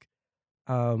desk.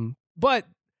 But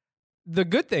the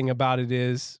good thing about it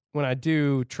is when I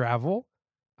do travel,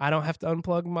 I don't have to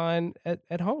unplug mine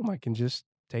at home. I can just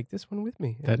take this one with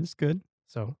me. That is good.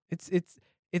 So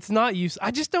it's not use.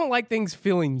 I just don't like things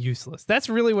feeling useless. That's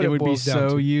really what it would be boils down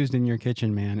so to. used in your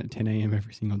kitchen, man, at 10 a.m.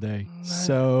 every single day. I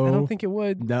So don't think it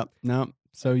would. Nope.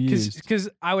 So used. Because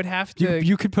I would have to.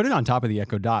 You could put it on top of the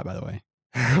Echo Dot, by the way.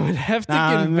 I would have to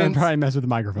That'd convince. probably mess with the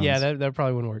microphones. Yeah, that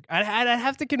probably wouldn't work. I'd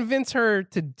have to convince her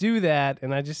to do that,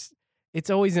 and it's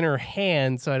always in her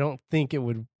hand, so I don't think it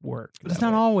would work. But it's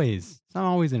not always. It's not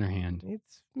always in her hand.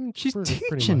 She's pretty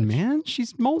teaching, much. man.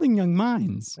 She's molding young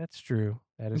minds. That's true.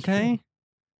 That is Okay. true.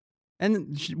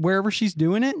 And wherever she's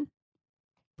doing it,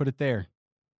 put it there.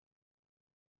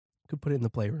 Could put it in the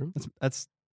playroom. That's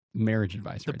marriage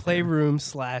advice. The right playroom /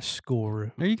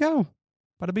 schoolroom. There you go.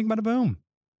 Bada bing, bada boom.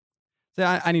 So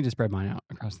I need to spread mine out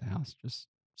across the house just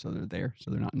so they're there,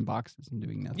 so they're not in boxes and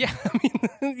doing nothing. Yeah, I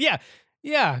mean,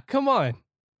 yeah. Come on.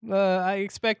 I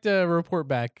expect a report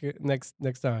back next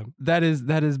time. That is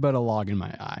but a log in my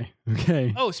eye.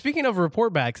 Okay. Oh, speaking of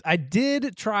report backs, I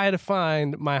did try to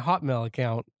find my Hotmail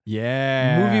account,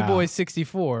 Yeah.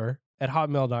 movieboy64 at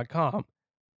hotmail.com.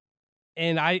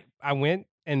 And I went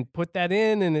and put that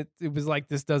in, and it was like,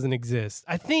 this doesn't exist.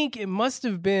 I think there must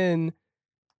have been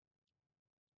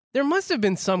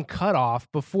some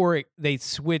cutoff before they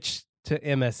switched to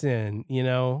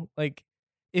MSN, like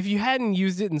if you hadn't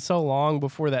used it in so long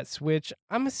before that switch,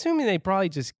 I'm assuming they probably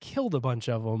just killed a bunch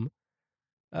of them,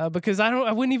 because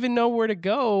I wouldn't even know where to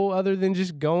go other than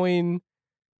just going.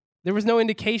 There was no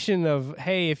indication of,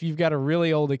 hey, if you've got a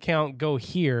really old account, go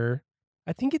here.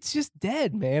 I think it's just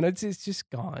dead, man. It's just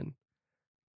gone.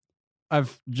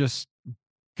 I've just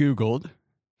Googled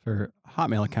for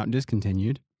Hotmail account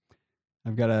discontinued.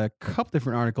 I've got a couple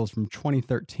different articles from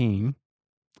 2013.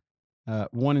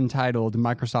 One entitled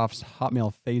Microsoft's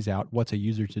Hotmail Phase Out, What's a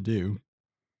User to Do?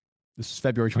 This is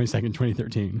February 22nd,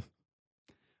 2013,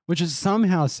 which is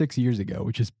somehow 6 years ago,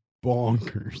 which is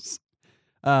bonkers.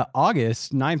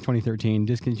 August 9th, 2013,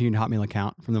 discontinued Hotmail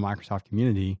account from the Microsoft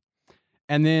community.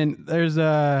 And then there's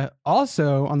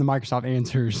also on the Microsoft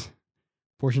Answers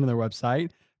portion of their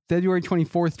website, February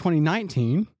 24th,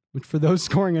 2019, which for those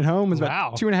scoring at home was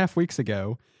about 2.5 weeks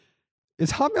ago.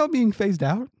 Is Hotmail being phased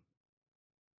out?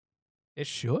 It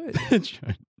should. It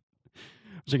should.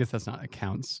 Which I guess that's not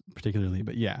accounts particularly,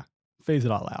 but yeah, phase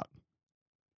it all out.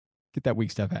 Get that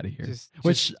weak stuff out of here.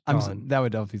 That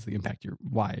would obviously impact your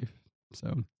wife.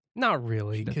 So not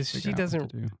really, because she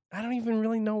doesn't. Do. I don't even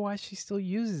really know why she still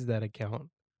uses that account.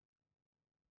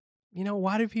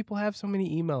 Why do people have so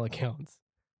many email accounts?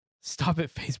 Stop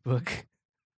it, Facebook.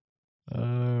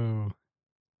 Oh,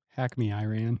 hack me,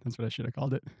 Iran. That's what I should have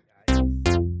called it.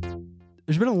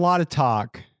 There's been a lot of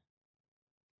talk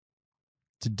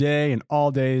today and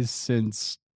all days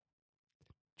since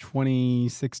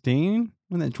 2016.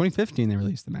 2015 they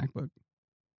released the MacBook.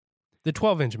 The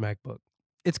 12-inch MacBook.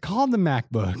 It's called the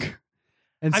MacBook.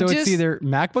 And so it's either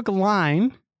MacBook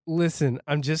line. Listen,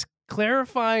 I'm just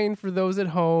clarifying for those at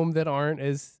home that aren't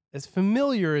as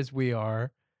familiar as we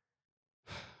are.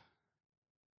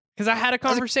 Because I had a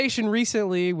conversation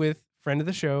recently with a friend of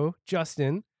the show,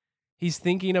 Justin. He's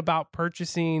thinking about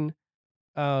purchasing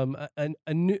a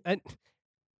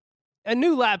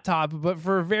new laptop, but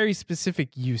for a very specific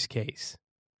use case.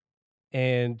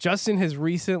 And Justin has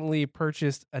recently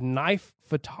purchased a knife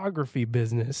photography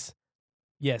business.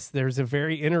 Yes, there's a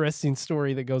very interesting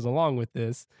story that goes along with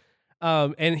this.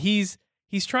 And he's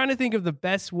trying to think of the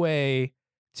best way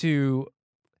to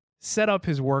set up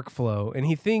his workflow. And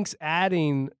he thinks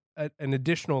adding an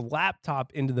additional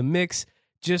laptop into the mix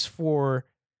just for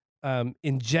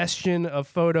ingestion of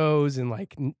photos and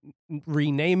like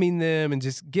renaming them and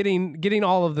just getting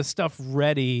all of the stuff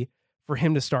ready for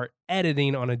him to start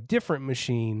editing on a different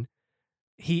machine.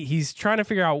 He's trying to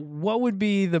figure out what would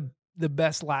be the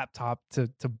best laptop to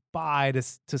buy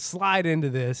to slide into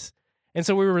this. And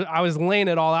so I was laying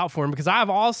it all out for him because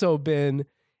I've also been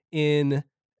in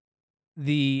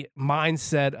the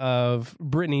mindset of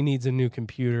Brittany needs a new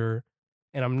computer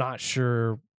and I'm not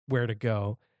sure where to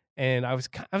go. And I was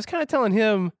kind of telling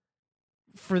him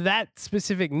for that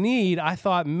specific need, I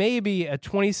thought maybe a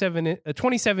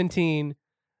 2017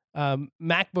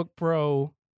 MacBook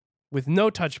Pro with no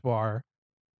touch bar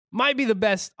might be the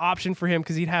best option for him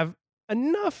because he'd have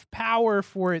enough power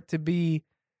for it to be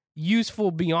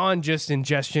useful beyond just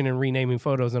ingestion and renaming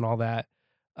photos and all that.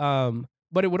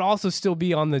 But it would also still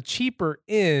be on the cheaper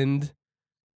end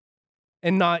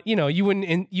and not, you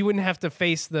wouldn't have to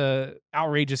face the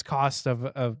outrageous cost of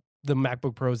the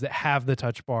MacBook Pros that have the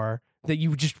touch bar that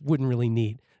you just wouldn't really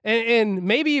need. And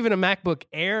maybe even a MacBook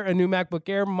Air, a new MacBook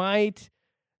Air might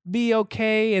be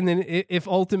okay. And then if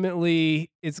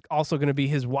ultimately it's also going to be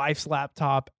his wife's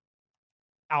laptop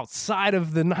outside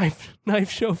of the knife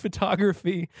show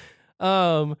photography.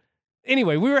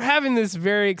 Anyway, we were having this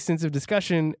very extensive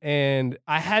discussion, and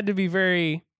I had to be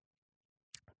very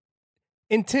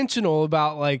intentional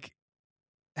about like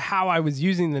how I was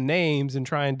using the names and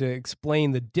trying to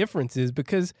explain the differences,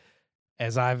 because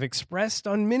as I've expressed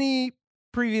on many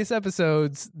previous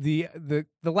episodes, the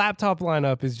laptop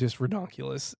lineup is just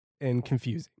redonkulous and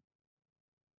confusing.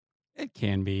 It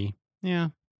can be. Yeah.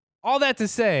 All that to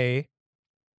say,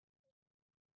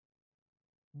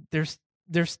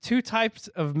 there's two types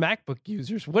of MacBook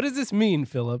users. What does this mean,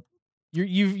 Philip?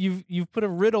 You've put a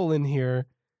riddle in here,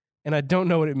 and I don't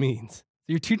know what it means.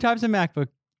 Your two types of MacBook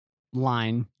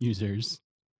line users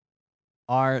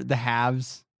are the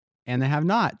haves and the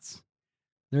have-nots.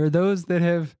 There are those that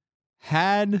have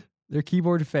had their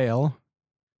keyboard fail,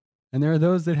 and there are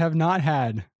those that have not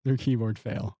had their keyboard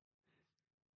fail.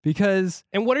 Because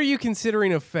And what are you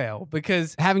considering a fail?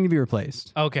 Because having to be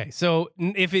replaced. okay, so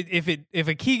if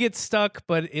a key gets stuck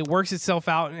but it works itself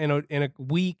out in a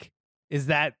week, is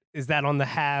that on the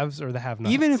haves or the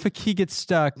have-nots? Even if a key gets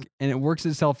stuck and it works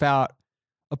itself out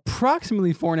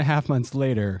approximately 4.5 months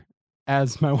later,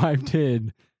 as my wife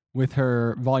did with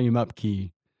her volume up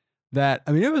key, that,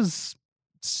 I mean, it was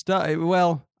stuck.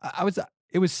 Well,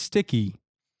 it was sticky.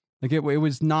 Like it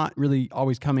was not really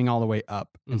always coming all the way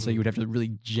up. And so you would have to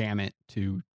really jam it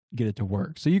to get it to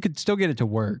work. So you could still get it to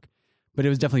work, but it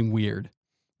was definitely weird.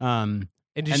 And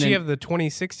did she have the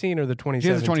 2016 or the 2017? She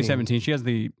has the 2017. She has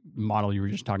the model you were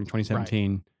just talking,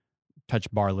 2017 touch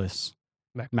barless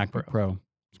MacBook Pro.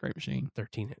 It's a great machine.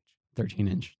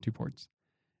 13-inch, 2 ports.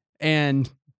 And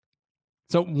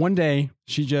so one day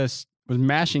she just was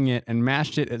mashing it and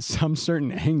mashed it at some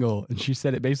certain angle. And she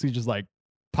said it basically just like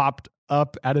popped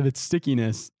up out of its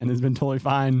stickiness and has been totally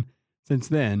fine since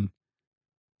then.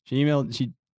 She emailed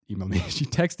me. She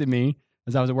texted me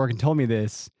as I was at work and told me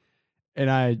this.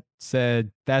 And I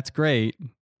said, "That's great.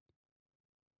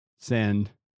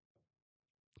 Send.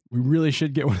 We really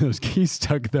should get one of those keys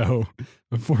stuck though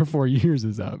before 4 years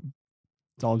is up."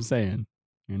 That's all I'm saying,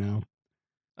 you know?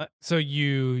 So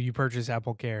you purchase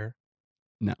Apple Care?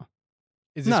 No.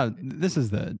 This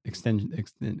is the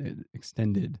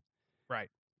extended right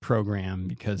program,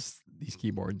 because these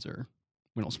keyboards are,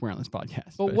 we don't swear on this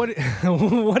podcast. But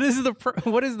what is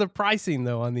the pricing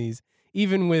though on these?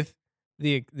 Even with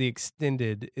the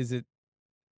extended, is it?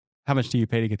 How much do you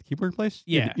pay to get the keyboard replaced?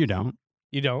 Yeah, you don't.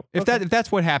 You don't. If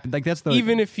that's what happened, like that's the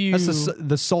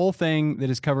the sole thing that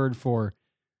is covered for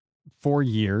 4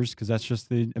 years, because that's just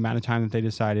the amount of time that they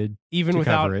decided. Even to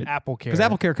without cover it. Apple Care, because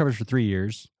Apple Care covers for 3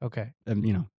 years. Okay.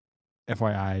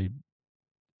 FYI,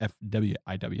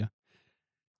 FWIW.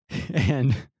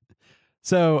 And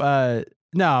so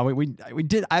no, we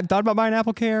did. I've thought about buying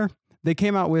Apple Care. They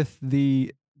came out with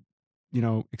the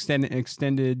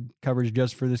extended coverage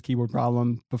just for this keyboard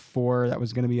problem before that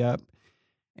was going to be up,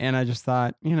 and I just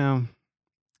thought, I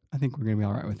think we're going to be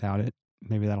all right without it.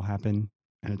 Maybe that'll happen,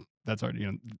 and that's already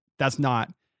that's not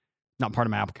part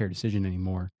of my Apple Care decision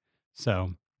anymore.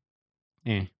 So,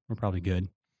 we're probably good.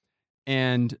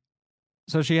 And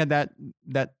so she had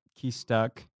that key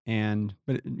stuck,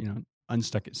 but it,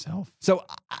 unstuck itself. So,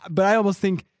 but I almost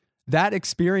think that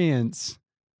experience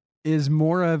is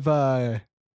more of a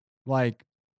like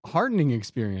heartening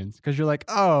experience, because you're like,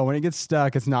 oh, when it gets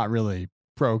stuck, it's not really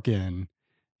broken.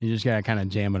 You just gotta kind of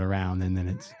jam it around, and then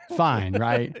it's fine,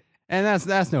 right? And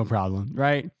that's no problem,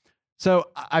 right?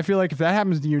 So I feel like if that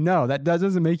happens to you, that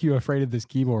doesn't make you afraid of this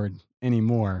keyboard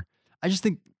anymore. I just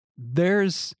think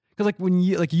because like when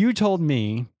you told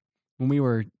me when we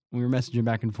were messaging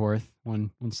back and forth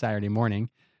one Saturday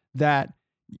morning that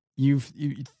you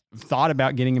thought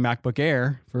about getting a MacBook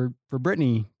Air for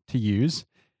Brittany to use,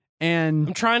 and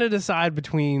I'm trying to decide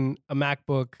between a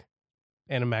MacBook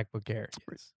and a MacBook Air.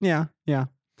 Yes. Yeah,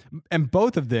 and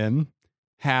both of them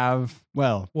have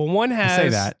one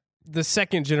has the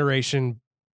second generation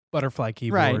butterfly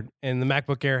keyboard, right, and the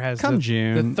MacBook Air has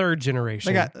the third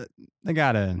generation. They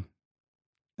gotta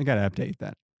update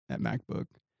that MacBook.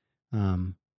 I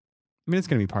mean, it's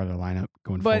going to be part of the lineup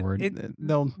going forward.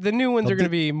 The new ones are going to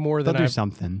be more than they'll do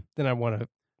something than I want to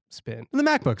spend. And the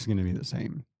MacBook's going to be the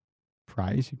same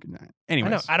price.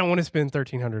 Anyways, I don't want to spend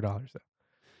 $1,300 though.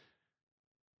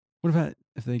 What about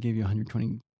if they gave you a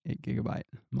 128 gigabyte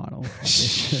model?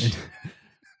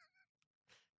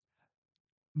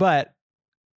 But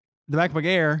the MacBook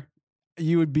Air,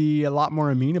 you would be a lot more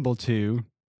amenable to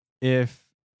if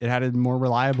it had a more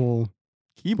reliable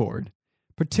keyboard.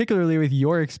 particularly with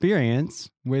your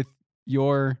experience with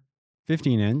your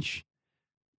 15-inch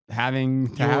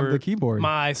having to have the keyboard.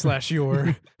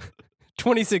 My/your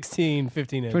 2016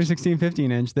 15-inch. 2016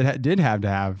 15-inch that did have to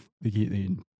have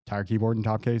the entire keyboard and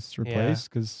top case replaced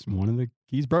because one of the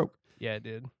keys broke. Yeah, it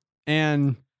did.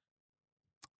 And,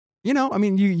 you know, I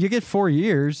mean, you get 4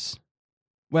 years.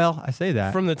 Well, I say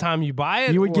that. From the time you buy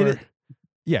it? You would get it.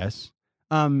 Yes.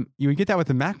 You would get that with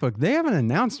the MacBook. They haven't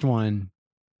announced one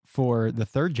for the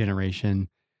 3rd generation.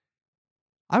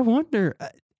 I wonder,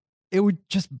 it would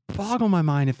just boggle my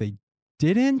mind if they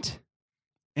didn't.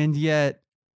 And yet,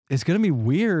 it's going to be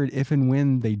weird if and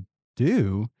when they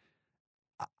do.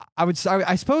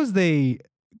 I suppose they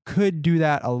could do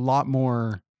that a lot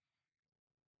more.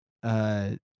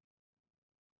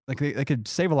 Like they could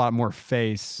save a lot more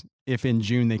face if in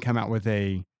June they come out with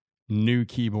a new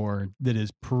keyboard that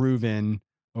is proven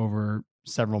over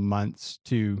several months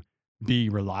to be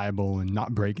reliable and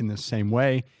not break in the same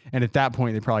way. And at that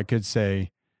point, they probably could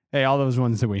say, hey, all those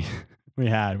ones that we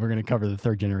had, we're going to cover the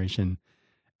 3rd generation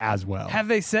as well. Have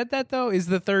they said that, though? Is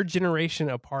the 3rd generation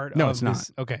a part No, of it's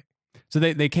this? not. Okay. So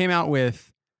they came out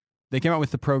with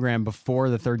the program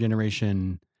before the 3rd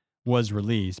generation was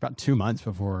released, about 2 months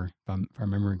before, if I'm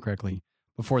remembering correctly,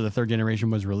 before the 3rd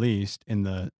generation was released in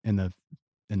the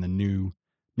new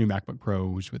MacBook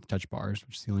Pros with touch bars,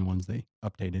 which is the only ones they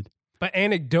updated. But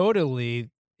anecdotally,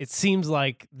 it seems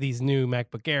like these new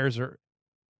MacBook Airs are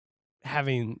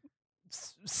having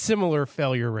similar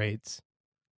failure rates.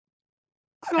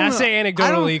 I say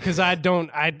anecdotally because I don't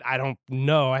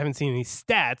know. I haven't seen any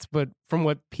stats, but from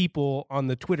what people on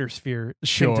the Twitter sphere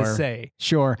seem to say.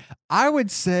 Sure. I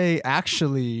would say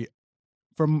actually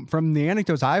from the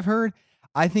anecdotes I've heard,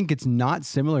 I think it's not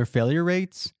similar failure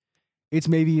rates. It's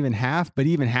maybe even half, but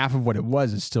even half of what it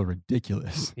was is still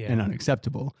ridiculous and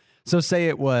unacceptable. So say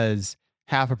it was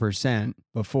 0.5%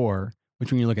 before,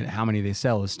 which when you look at how many they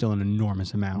sell is still an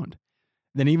enormous amount.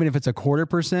 Then even if it's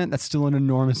 0.25%, that's still an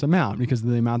enormous amount because of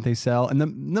the amount they sell and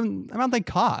the amount they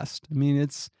cost. I mean,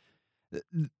 it's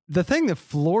the thing that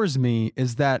floors me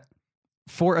is that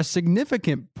for a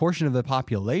significant portion of the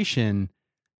population,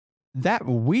 that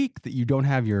week that you don't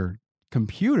have your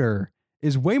computer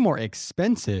is way more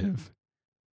expensive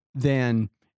than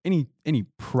any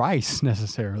price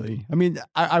necessarily. I mean,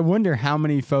 I wonder how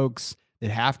many folks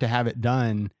that have to have it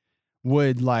done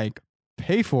would like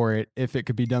pay for it if it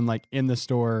could be done like in the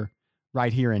store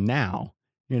right here and now,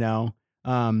 you know?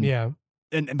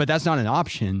 But that's not an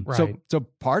option. Right. So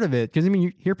part of it, because I mean,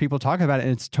 you hear people talk about it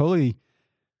and it's totally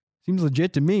seems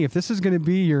legit to me. If this is going to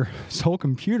be your sole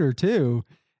computer too,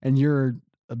 and you're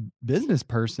a business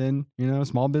person, you know,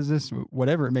 small business,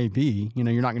 whatever it may be, you know,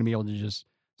 you're not going to be able to just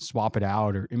swap it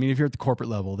out. Or, I mean, if you're at the corporate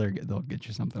level, they'll get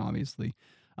you something, obviously.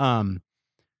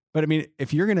 But I mean,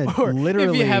 if you're going to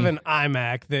literally, if you have an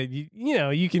iMac that you know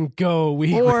you can go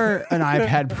or an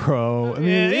iPad Pro, I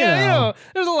mean, you know,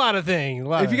 there's a lot of things.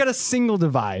 If you got a single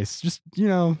device, just in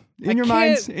your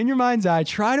mind's eye,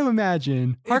 try to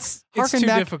imagine. It's too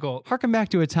difficult. Harken back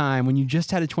to a time when you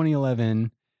just had a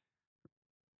 2011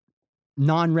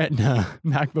 non-Retina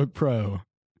MacBook Pro,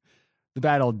 the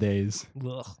bad old days.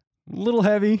 Ugh. A little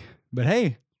heavy, but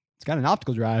hey, it's got an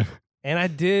optical drive. And I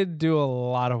did do a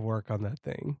lot of work on that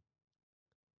thing.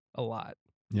 A lot.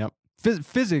 Yep.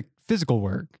 Physical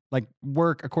work, like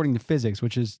work according to physics,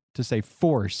 which is to say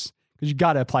force, because you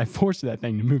got to apply force to that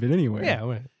thing to move it anywhere.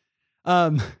 Yeah.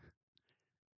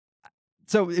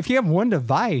 So if you have one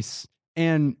device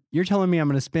and you're telling me I'm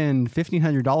going to spend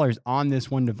 $1,500 on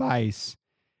this one device,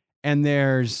 and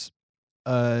there's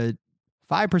a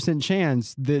 5%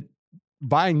 chance that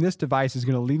buying this device is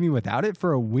going to leave me without it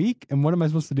for a week. And what am I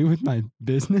supposed to do with my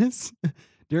business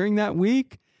during that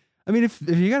week? I mean, if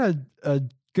you got a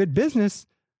good business,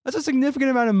 that's a significant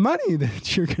amount of money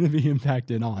that you're going to be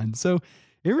impacted on. So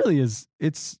it really is,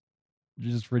 it's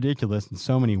just ridiculous in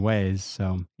so many ways.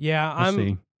 So yeah, we'll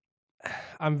see.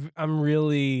 I'm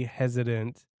really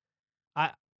hesitant. I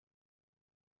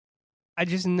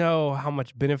just know how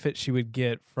much benefit she would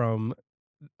get from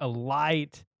a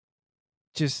light,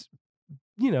 just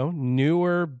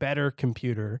newer, better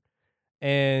computer,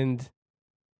 and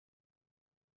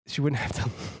she wouldn't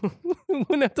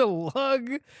have to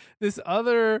lug this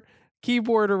other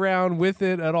keyboard around with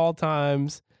it at all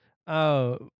times.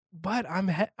 But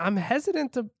I'm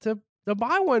hesitant to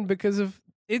buy one because of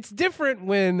it's different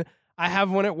when I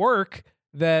have one at work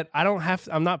that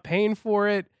I'm not paying for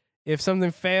it. If something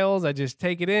fails, I just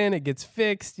take it in, it gets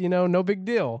fixed, no big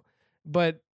deal.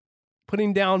 But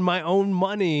putting down my own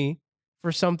money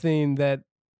for something that,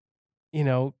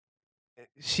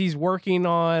 she's working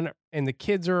on and the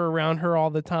kids are around her all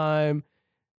the time,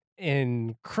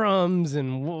 and crumbs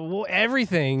and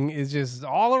everything is just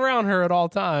all around her at all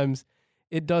times,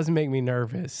 it does make me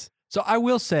nervous. So I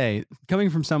will say, coming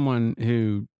from someone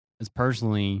who has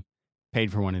personally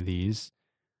paid for one of these,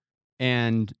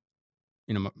 and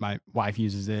my wife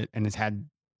uses it and has had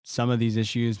some of these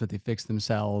issues, but they fix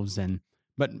themselves.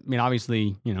 But I mean,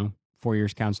 obviously, 4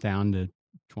 years counts down to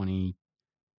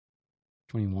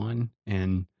 2021,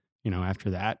 and after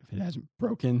that, if it hasn't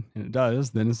broken, and it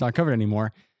does, then it's not covered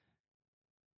anymore.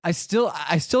 I still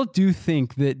do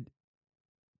think that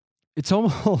it's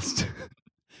almost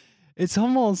it's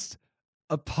almost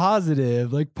a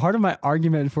positive. Like, part of my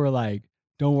argument for like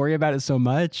don't worry about it so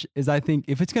much is I think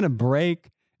if it's gonna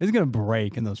break, it's gonna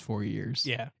break in those 4 years.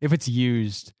 Yeah, If it's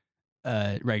used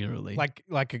regularly.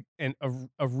 like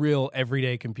a real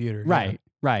everyday computer. Right,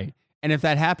 right. And if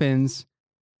that happens,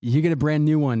 you get a brand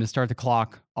new one to start the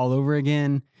clock all over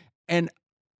again. And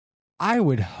I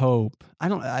would hope,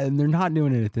 they're not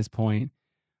doing it at this point,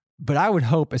 but I would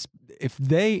hope if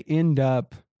they end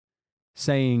up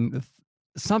saying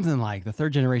something like the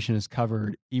third generation is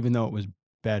covered, even though it was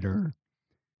better,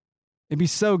 it'd be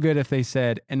so good if they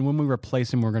said, and when we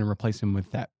replace him, we're going to replace him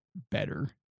with that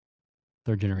better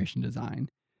third generation design,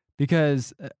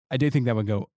 because I do think that would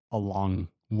go a long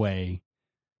way,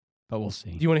 but we'll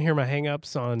see. Do you want to hear my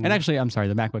hangups on? And actually, I'm sorry,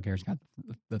 the MacBook Air's got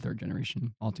the third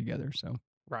generation altogether, so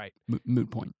right, moot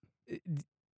point.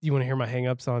 You want to hear my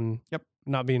hangups on? Yep.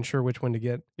 Not being sure which one to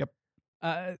get. Yep.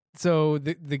 So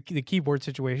the keyboard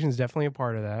situation is definitely a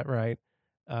part of that, right?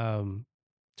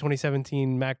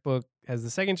 2017 MacBook has the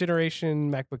second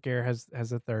generation. MacBook Air has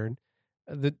the third.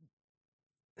 The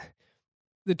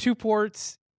two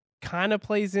ports kind of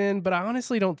plays in, but I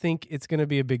honestly don't think it's going to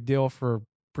be a big deal for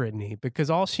Brittany, because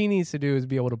all she needs to do is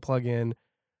be able to plug in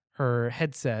her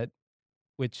headset,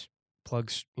 which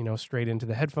plugs, straight into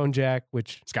the headphone jack,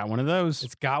 which It's got one of those.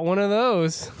 it's got one of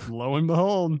those. Lo and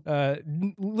behold.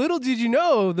 Little did you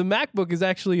know, the MacBook is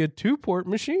actually a 2-port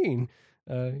machine.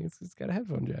 It's got a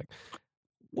headphone jack.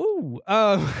 Woo.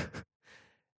 And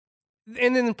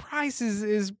then the price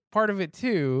is part of it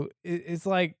too. It's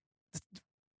like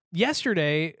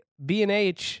yesterday,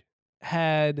 B&H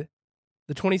had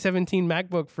the 2017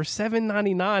 MacBook for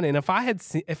 $799, and if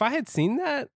I had seen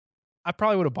that, I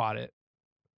probably would have bought it.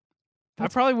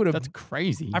 That's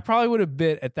crazy. I probably would have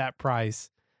bid at that price.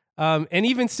 And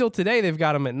even still today, they've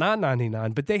got them at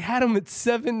 $999, but they had them at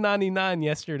 $799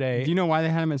 yesterday. Do you know why they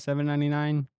had them at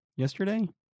 $799 yesterday?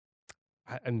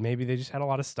 And maybe they just had a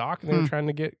lot of stock and they were trying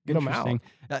to get them out.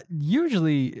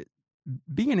 Usually,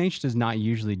 B&H does not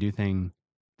usually do things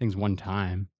one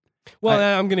time.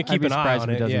 Well, I'm going to keep an eye on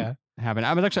it. Yeah. Happen.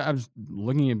 I was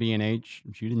looking at B&H,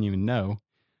 which you didn't even know,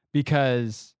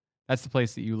 because that's the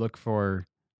place that you look for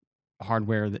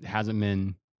hardware that hasn't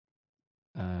been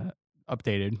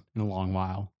updated in a long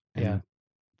while. And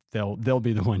they'll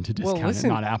be the one to discount it,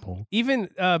 not Apple. Even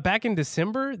back in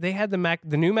December, they had the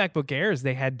new MacBook Airs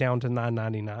they had down to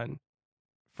 $999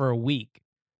 for a week.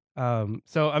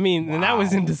 So I mean, and that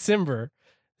was in December.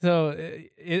 So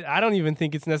I don't even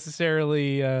think it's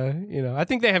necessarily, I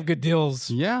think they have good deals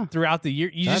throughout the year.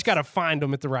 You just got to find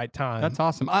them at the right time. That's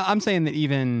awesome. I'm saying that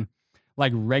even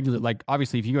like regular, like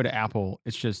obviously if you go to Apple,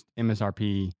 it's just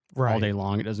MSRP all day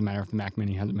long. It doesn't matter if the Mac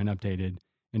Mini hasn't been updated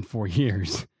in 4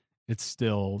 years. It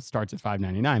still starts at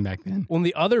 $599 back then. Well,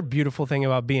 the other beautiful thing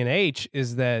about B&H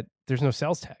is that there's no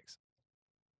sales tax.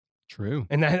 True.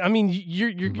 And that, I mean,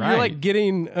 you're like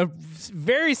getting a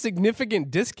very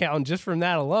significant discount just from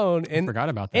that alone. And I forgot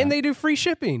about that. And they do free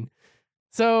shipping.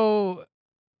 So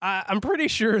I'm pretty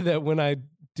sure that when I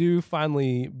do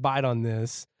finally bite on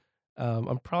this,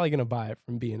 I'm probably going to buy it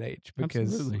from B&H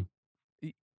because, absolutely,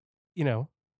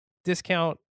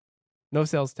 discount, no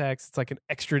sales tax. It's like an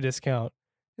extra discount,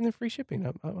 and then free shipping.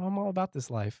 I'm all about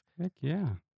this life. Heck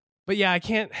yeah. But yeah, I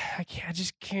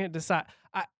just can't decide.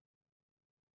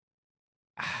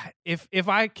 If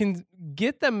I can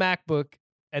get the MacBook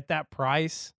at that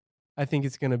price, I think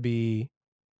that's going to be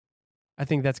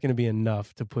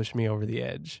enough to push me over the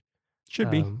edge.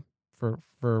 Should be for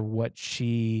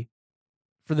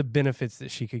the benefits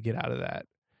that she could get out of that.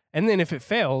 And then if it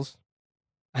fails,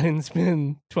 I didn't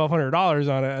spend $1,200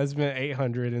 on it. I spent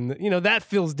 $800, and that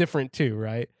feels different too,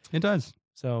 right? It does.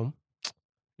 So,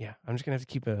 yeah, I'm just gonna have to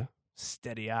keep a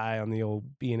steady eye on the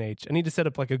old B&H. I need to set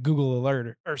up like a Google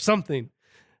alert or something.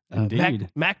 Indeed.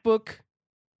 MacBook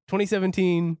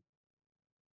 2017,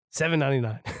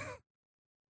 $799.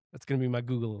 That's gonna be my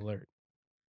Google alert.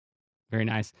 Very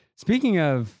nice. Speaking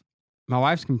of my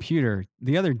wife's computer,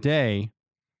 the other day,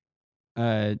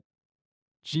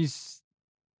 she's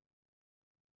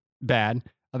bad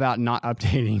about not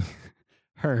updating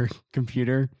her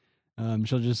computer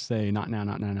She'll just say not now,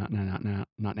 not now, not now, not now,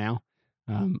 not now.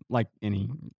 Like any,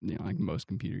 like most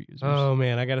computer users. Oh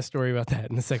man, I got a story about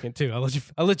that in a second too.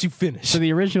 I'll let you finish. So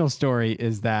the original story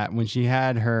is that when she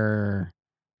had her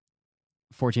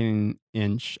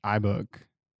 14-inch iBook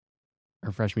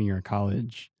her freshman year of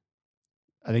college,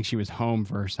 I think she was home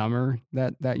for her summer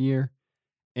that year,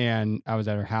 and I was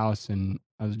at her house and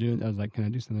I was like, can I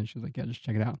do something? She was like, yeah, just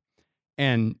check it out.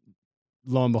 And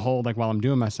lo and behold, like while I'm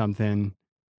doing my something,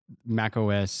 Mac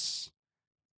OS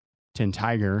 10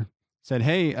 Tiger said,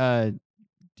 hey,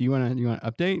 do you want to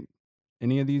update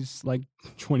any of these like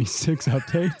 26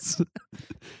 updates?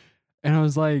 And I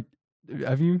was like,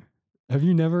 have you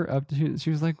never updated?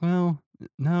 She was like, well,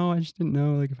 no, I just didn't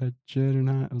know like if I should or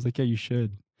not. I was like, yeah, you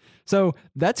should. So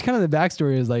that's kind of the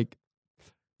backstory, is like,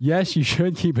 yes, you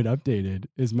should keep it updated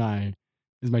is my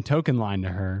token line to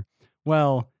her.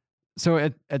 Well,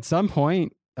 so at some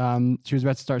point, she was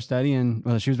about to start studying.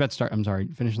 Well, she was about to start,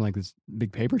 finishing like this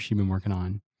big paper she'd been working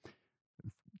on. A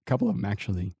couple of them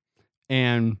actually.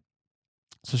 And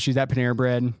so she's at Panera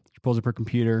Bread. She pulls up her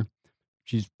computer.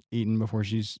 She's eating before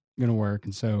she's going to work.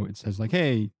 And so it says like,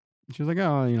 hey, she was like,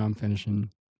 oh, I'm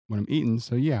finishing what I'm eating.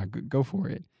 So yeah, go for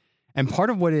it. And part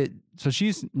of so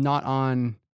she's not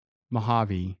on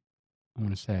Mojave, I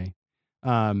want to say.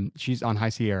 She's on High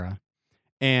Sierra.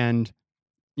 And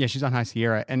yeah, she's on High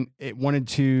Sierra. And one of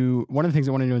the things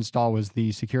it wanted to install was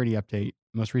the security update,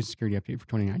 most recent security update for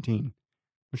 2019,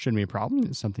 which shouldn't be a problem.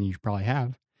 It's something you should probably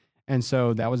have. And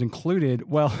so that was included.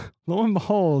 Well, lo and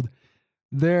behold,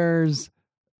 there's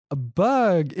a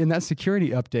bug in that security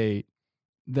update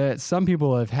that some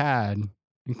people have had,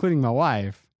 including my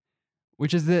wife,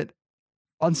 which is that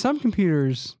on some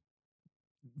computers,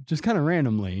 just kind of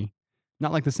randomly,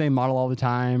 not like the same model all the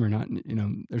time, or not,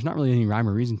 there's not really any rhyme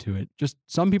or reason to it. Just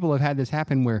some people have had this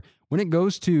happen where when it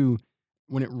reboots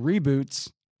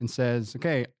and says,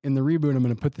 okay, in the reboot, I'm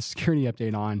going to put the security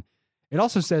update on. It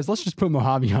also says, let's just put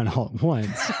Mojave on all at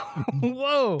once.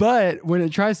 Whoa. But when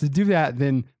it tries to do that,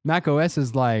 then Mac OS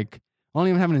is like, I don't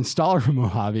even have an installer for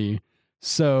Mojave.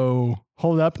 So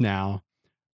hold up now.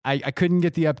 I couldn't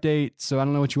get the update, so I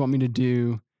don't know what you want me to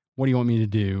do. What do you want me to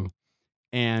do?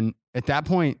 And at that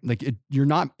point, like you're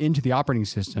not into the operating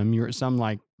system. You're at some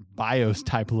like BIOS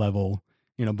type level,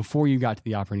 before you got to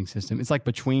the operating system. It's like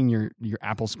between your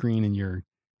Apple screen and your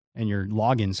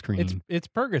login screen. It's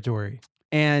purgatory.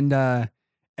 And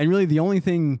really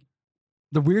the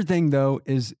weird thing though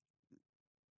is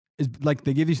like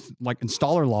they give you like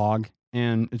installer log,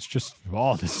 and it's just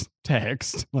all this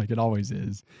text like it always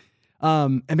is.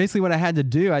 And basically what I had to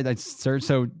do, I searched.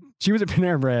 So she was at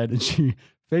Panera Bread and she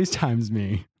FaceTimes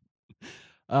me.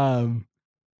 Or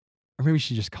maybe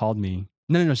she just called me.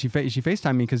 No. She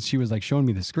FaceTimed me because she was like showing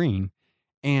me the screen.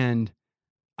 And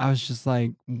I was just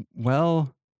like,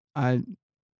 well,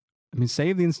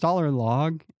 save the installer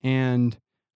log and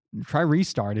try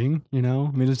restarting,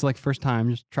 it's like first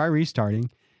time, just try restarting.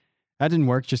 That didn't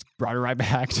work. Just brought her right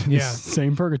back to the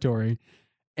same purgatory.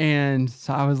 And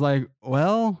so I was like,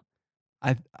 well,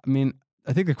 I think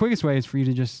the quickest way is for you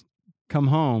to just come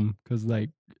home, because like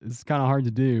it's kind of hard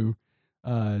to do,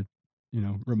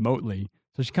 remotely.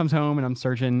 So she comes home and I'm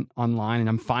searching online and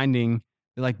I'm finding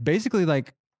like basically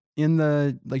like in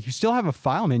the, like you still have a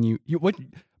file menu,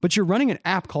 but you're running an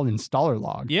app called Installer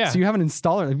Log. Yeah. So you have an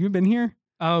installer. Have you been here?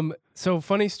 So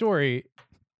funny story.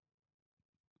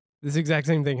 This exact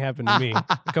same thing happened to me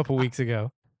a couple weeks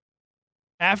ago.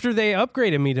 After they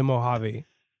upgraded me to Mojave.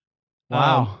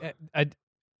 Wow.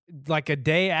 Like a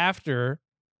day after,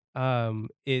 I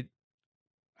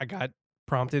got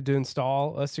prompted to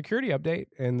install a security update,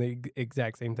 and the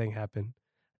exact same thing happened.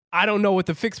 I don't know what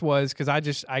the fix was, because I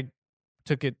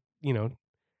took it,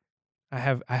 I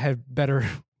have better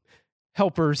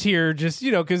helpers here, just,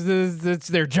 because that's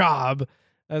their job.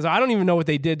 So I don't even know what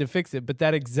they did to fix it, but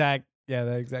that exact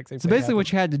same thing. So basically what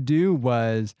you had to do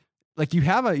was like, you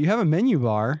have a menu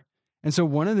bar. And so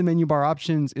one of the menu bar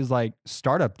options is like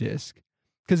startup disk,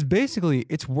 because basically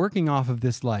it's working off of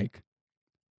this like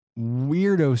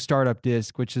weirdo startup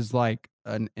disk, which is like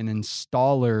an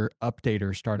installer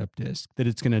updater startup disk that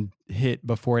it's going to hit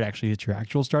before it actually hits your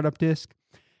actual startup disk.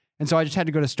 And so I just had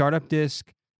to go to startup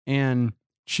disk and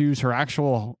choose her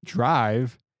actual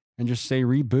drive and just say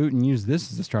reboot and use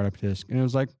this as a startup disk. And it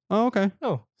was like, oh, okay.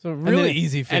 Oh, so really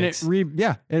easy fix. And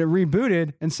it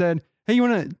rebooted and said, hey, you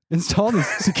want to install this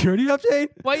security update?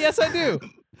 Why, yes, I do.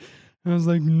 I was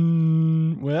like,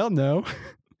 well, no.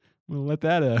 We'll let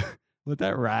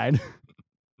that ride.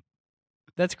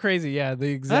 That's crazy. Yeah,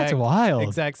 that's wild.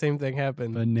 Exact same thing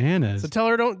happened. Bananas. So tell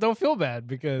her don't feel bad,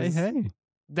 because hey,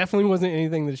 definitely wasn't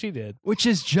anything that she did. Which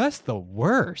is just the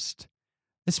worst.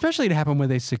 especially to happen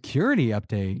with a security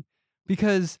update,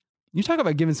 because you talk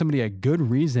about giving somebody a good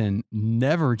reason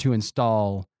never to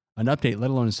install an update, let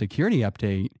alone a security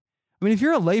update. I mean, if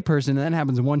you're a layperson and that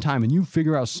happens one time and you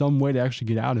figure out some way to actually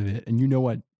get out of it and you know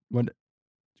what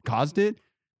caused it,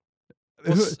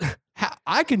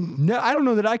 I don't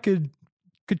know that I could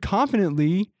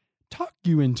confidently talk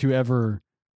you into ever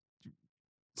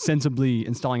sensibly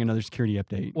installing another security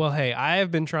update. Well, hey, I have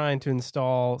been trying to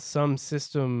install some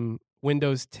system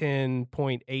Windows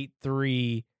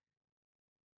 10.83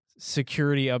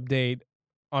 security update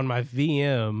on my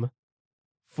VM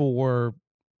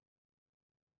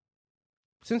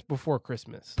since before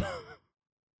Christmas.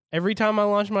 Every time I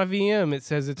launch my VM, it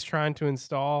says it's trying to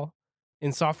install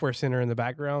in Software Center in the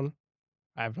background.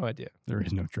 I have no idea. There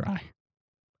is no try.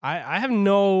 I have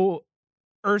no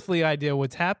earthly idea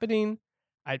what's happening.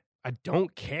 I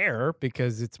don't care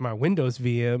because it's my Windows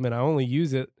VM and I only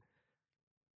use it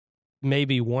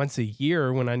maybe once a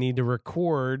year when I need to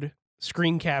record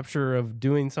screen capture of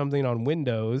doing something on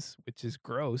Windows, which is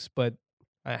gross, but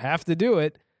I have to do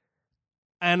it.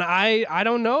 And I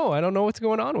don't know. I don't know what's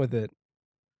going on with it.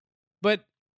 But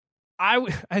I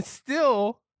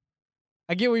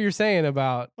get what you're saying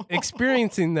about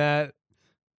experiencing that.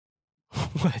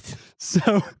 What?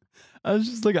 So I was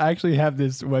just like, I actually have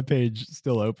this webpage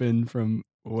still open from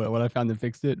what I found that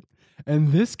fixed it.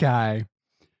 And this guy,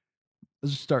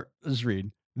 let's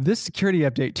read. This security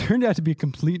update turned out to be a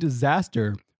complete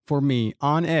disaster for me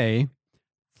on a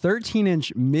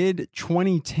 13-inch mid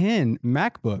 2010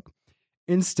 MacBook.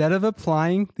 Instead of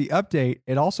applying the update,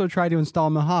 it also tried to install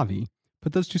Mojave.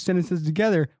 Put those two sentences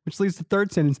together, which leads to the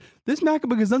third sentence. This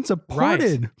MacBook is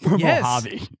unsupported for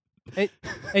Mojave.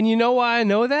 And you know why I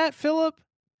know that, Philip?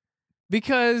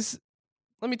 Because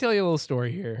let me tell you a little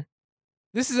story here.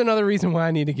 This is another reason why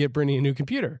I need to get Brittany a new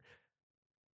computer.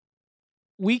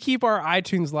 We keep our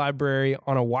iTunes library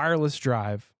on a wireless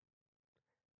drive.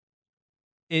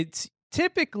 It's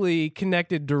typically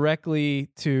connected directly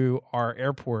to our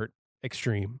airport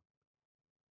Extreme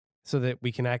so that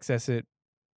we can access it,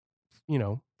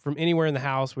 from anywhere in the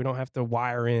house. We don't have to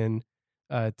wire in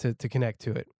to connect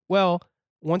to it. Well,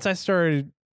 once I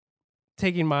started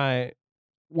taking my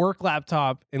work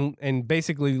laptop and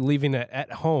basically leaving it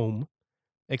at home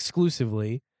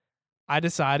exclusively, I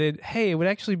decided, hey, it would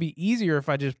actually be easier if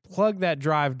I just plug that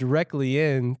drive directly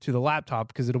in to the laptop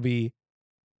because it'll be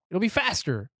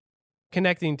faster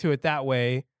connecting to it that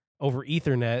way over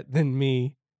Ethernet than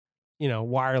me,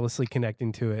 wirelessly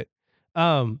connecting to it.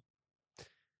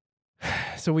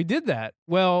 So we did that.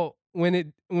 Well,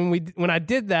 when I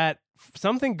did that,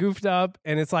 something goofed up,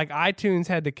 and it's like iTunes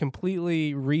had to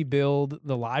completely rebuild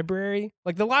the library.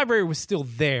 Like the library was still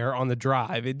there on the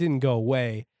drive; it didn't go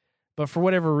away, but for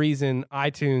whatever reason,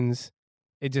 iTunes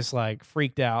it just like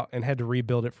freaked out and had to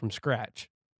rebuild it from scratch.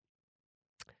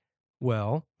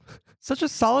 Well, such a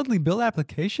solidly built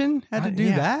application had to do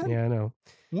that. Yeah, I know.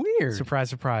 Weird. Surprise,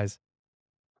 surprise.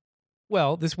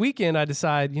 Well, this weekend I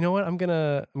decide, you know what? I'm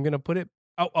gonna put it.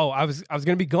 I was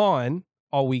gonna be gone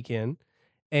all weekend,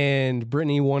 and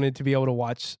Brittany wanted to be able to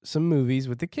watch some movies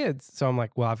with the kids. So I'm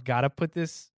like, well, I've got to put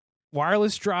this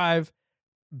wireless drive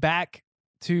back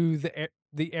to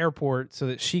the airport so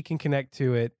that she can connect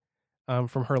to it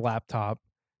from her laptop,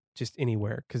 just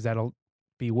anywhere, because that'll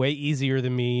be way easier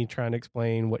than me trying to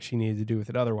explain what she needed to do with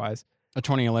it otherwise. A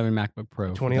 2011 MacBook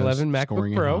Pro. 2011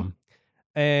 MacBook Pro.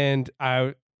 And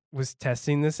I was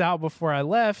testing this out before I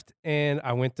left, and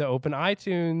I went to open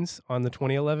iTunes on the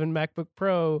 2011 MacBook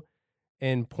Pro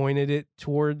and pointed it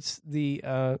towards the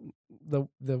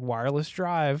wireless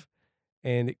drive,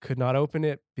 and it could not open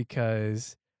it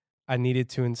because I needed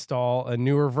to install a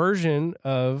newer version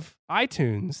of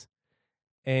iTunes.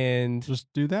 And just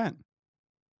do that.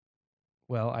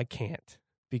 Well, I can't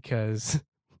because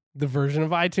the version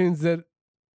of iTunes that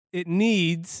it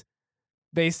needs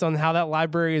based on how that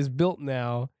library is built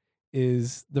now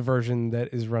is the version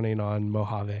that is running on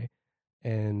Mojave.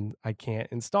 And I can't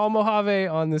install Mojave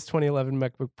on this 2011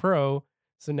 MacBook Pro.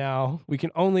 So now we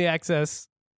can only access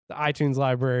the iTunes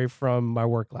library from my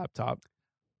work laptop.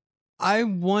 I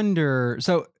wonder,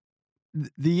 so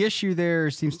the issue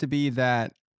there seems to be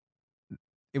that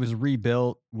it was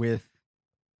rebuilt with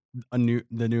the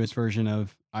newest version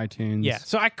of iTunes. Yeah.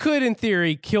 So I could, in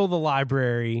theory, kill the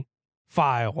library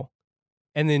file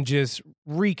and then just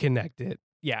reconnect it.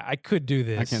 Yeah, I could do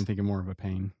this. I can't think of more of a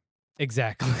pain.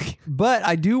 Exactly. But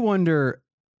I do wonder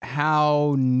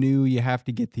how new you have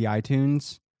to get the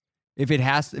iTunes. If it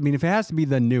has to be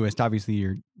the newest, obviously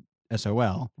you're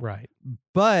SOL. Right.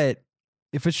 But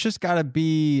if it's just got to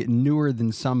be newer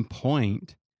than some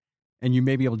point, and you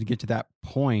may be able to get to that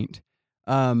point,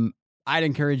 I'd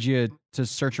encourage you to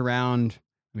search around.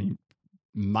 I mean,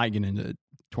 you might get into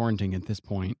torrenting at this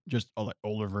point, just like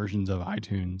older versions of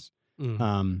iTunes.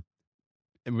 Mm.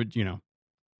 It would,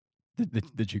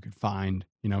 that you could find,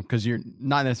 because you're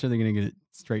not necessarily going to get it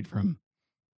straight from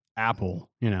Apple,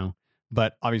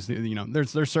 but obviously,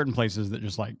 there's certain places that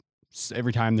just like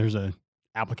every time there's a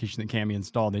application that can be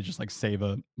installed, they just like save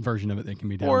a version of it that can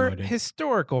be For downloaded.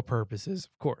 historical purposes,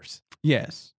 of course.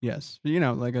 Yes.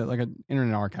 Like an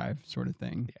Internet Archive sort of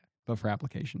thing, but for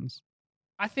applications.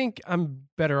 I think I'm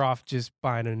better off just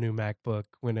buying a new MacBook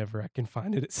whenever I can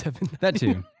find it at $7.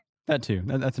 That too.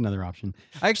 That's another option.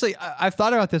 Actually, I've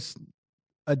thought about this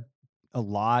a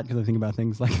lot because I think about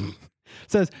things like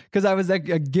says because I was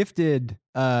gifted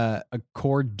a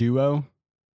Core Duo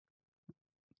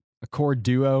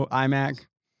iMac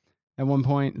at one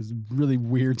point. It's a really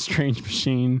weird, strange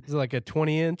machine. Is it like a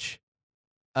 20-inch?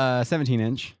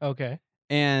 17-inch. Okay.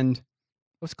 And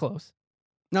was close.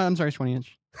 No, I'm sorry, it's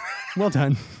 20-inch. Well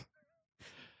done.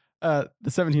 The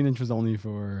 17-inch was only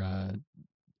for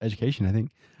education, I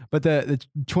think. But the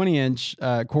 20-inch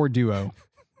Core Duo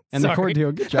and the Core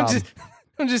Duo, good job.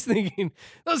 I'm just thinking,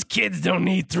 those kids don't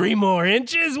need 3 more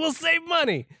inches. We'll save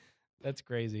money. That's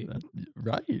crazy.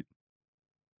 Right.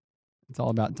 It's all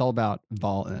about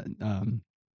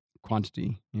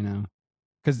quantity,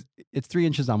 because it's 3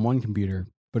 inches on one computer,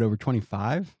 but over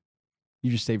 25,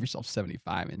 you just save yourself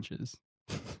 75 inches.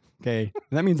 Okay,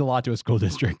 that means a lot to a school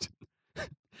district.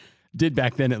 Did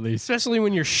back then, at least. Especially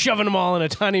when you're shoving them all in a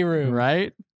tiny room,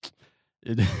 right?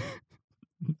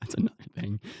 That's another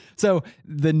thing. So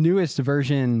the newest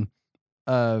version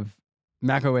of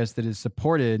macOS that is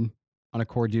supported on a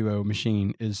Core Duo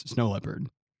machine is Snow Leopard.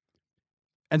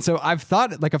 And so I've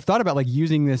thought about like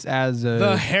using this as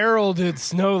the heralded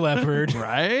Snow Leopard,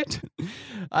 right?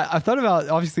 I've thought about,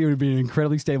 obviously it would be an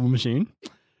incredibly stable machine,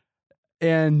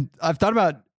 and I've thought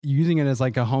about using it as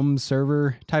like a home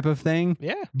server type of thing.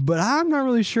 Yeah, but I'm not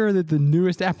really sure that the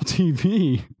newest Apple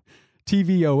TV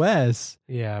OS,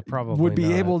 probably would be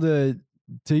not able to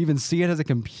even see it as a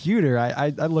computer. I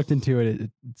looked into it at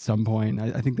some point.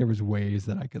 I think there was ways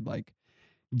that I could like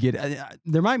get.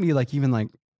 There might be like even like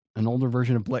an older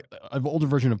version of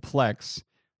Plex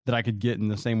that I could get in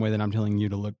the same way that I'm telling you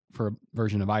to look for a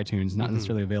version of iTunes, not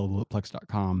necessarily available at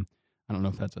plex.com. I don't know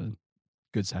if that's a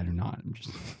good site or not. I'm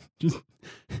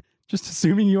just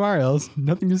assuming URLs.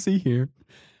 Nothing to see here.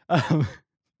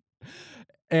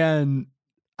 And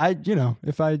I,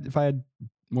 if I had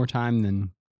more time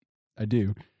than I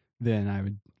do, then I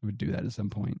would do that at some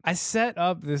point. I set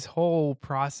up this whole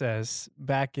process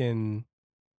back in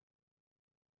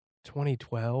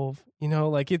 2012.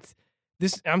 Like it's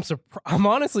this. I'm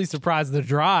honestly surprised the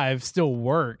drive still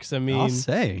works. I mean, I'll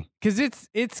say, because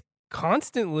it's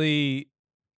constantly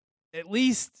at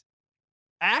least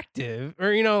active,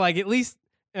 or like at least.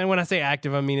 And when I say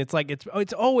active, I mean it's like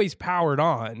it's always powered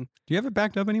on. Do you have it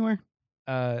backed up anywhere?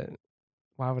 Why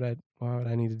would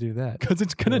I need to do that? Because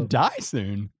it's gonna die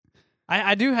soon.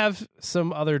 I do have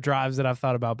some other drives that I've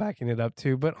thought about backing it up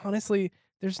to, but honestly,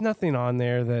 there's nothing on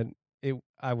there that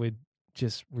I would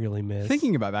just really miss.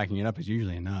 Thinking about backing it up is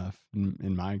usually enough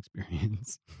in my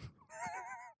experience.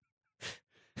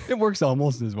 It works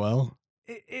almost as well.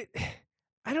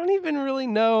 I don't even really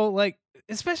know, like,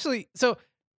 especially, so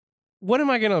what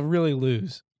am I going to really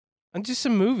lose? Just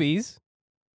some movies.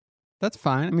 That's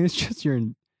fine. I mean, it's just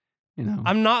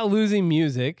I'm not losing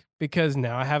music because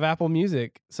now I have Apple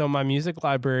Music. So my music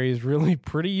library is really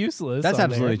pretty useless. That's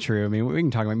absolutely true. I mean, we can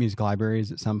talk about music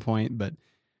libraries at some point, but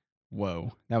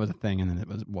whoa, that was a thing and then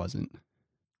it wasn't.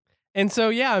 And so,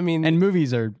 yeah, I mean. And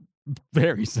movies are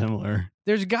very similar.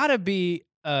 There's got to be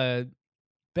a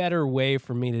better way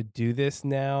for me to do this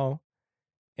now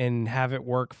and have it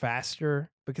work faster,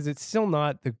 because it's still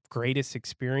not the greatest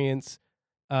experience.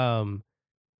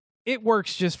 It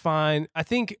works just fine. I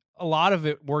think a lot of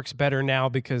it works better now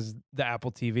because the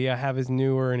Apple TV I have is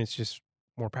newer and it's just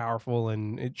more powerful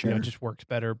and it just works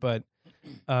better. But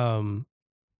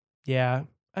yeah,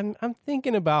 I'm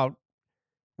thinking about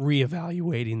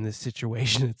reevaluating this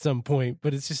situation at some point,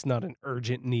 but it's just not an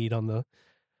urgent need on the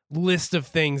list of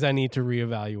things I need to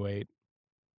reevaluate.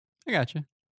 I gotcha.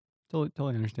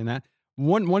 Totally understand that.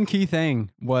 One key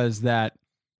thing was that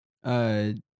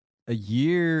a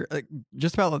year,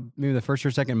 just about maybe the first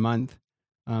or second month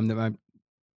that my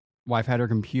wife had her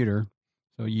computer,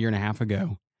 so a year and a half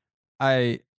ago,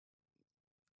 I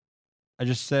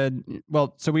just said,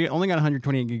 well, so we only got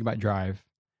 128 gigabyte drive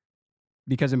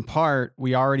because in part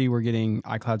we already were getting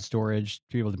iCloud storage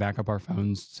to be able to back up our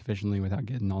phones sufficiently without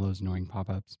getting all those annoying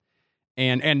pop-ups.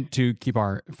 And to keep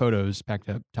our photos backed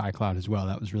up to iCloud as well.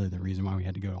 That was really the reason why we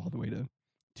had to go all the way to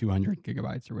 200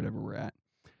 gigabytes or whatever we're at.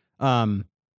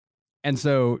 And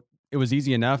so it was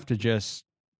easy enough to just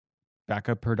back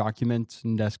up her documents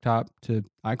and desktop to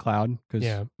iCloud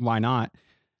because why not?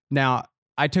 Now,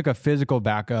 I took a physical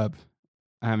backup.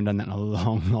 I haven't done that in a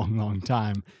long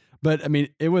time. But I mean,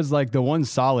 it was like the one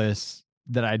solace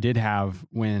that I did have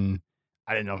when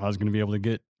I didn't know if I was going to be able to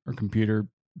get our computer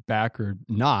back or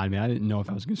not. I mean, I didn't know if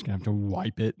I was just going to have to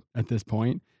wipe it at this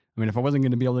point. I mean, if I wasn't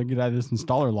going to be able to get out of this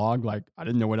installer log, like I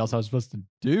didn't know what else I was supposed to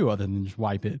do other than just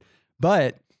wipe it.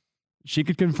 But she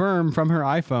could confirm from her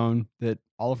iPhone that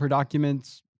all of her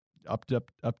documents up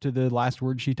to the last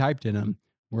word she typed in them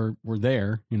were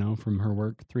there, from her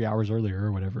work 3 hours earlier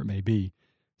or whatever it may be.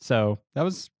 So that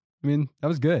was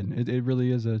good. It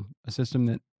really is a system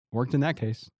that worked in that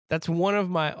case. That's one of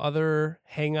my other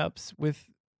hangups with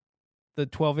the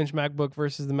 12-inch MacBook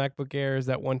versus the MacBook Air is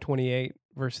that 128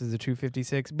 versus the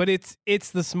 256. But it's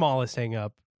the smallest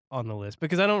hangup on the list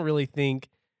because I don't really think,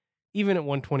 even at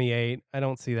 128, I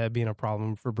don't see that being a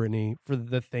problem for Brittany for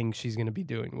the things she's going to be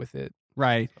doing with it.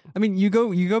 Right. I mean, you go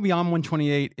beyond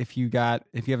 128 if you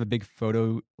have a big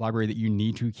photo library that you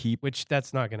need to keep, which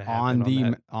that's not going to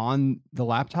happen on the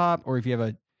laptop, or if you have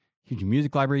a huge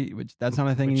music library, which that's not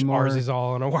a thing anymore. Ours is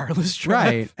all on a wireless drive.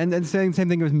 Right. And then same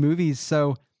thing with movies.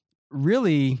 So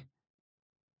really,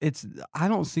 I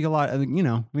don't see a lot of,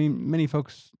 many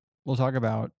folks will talk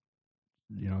about,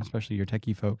 especially your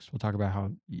techie folks will talk about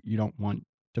how you don't want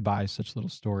to buy such little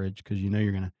storage because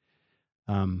you're going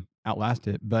to outlast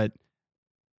it. But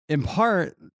in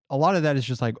part, a lot of that is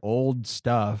just like old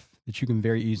stuff that you can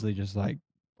very easily just like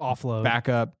offload, back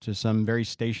up to some very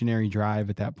stationary drive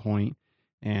at that point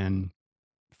and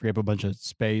free up a bunch of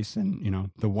space.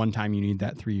 And, the one time you need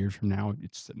that 3 years from now,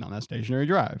 it's sitting on that stationary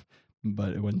drive, but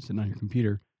it wasn't sitting on your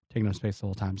computer, taking up space the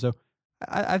whole time. So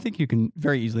I think you can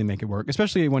very easily make it work,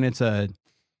 especially when it's a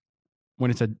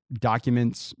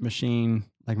documents machine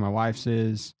like my wife's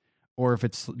is, or if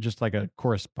it's just like a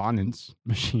correspondence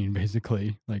machine,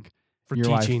 basically, like for your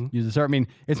teaching. Wife uses. I mean,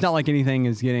 it's not like anything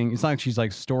is it's not like she's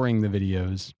like storing the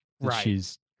videos that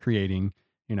she's creating.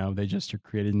 They just are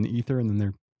created in the ether and then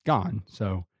they're gone.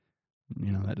 So,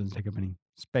 that doesn't take up any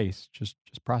space, just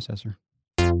processor.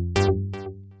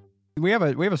 We have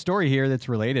a story here that's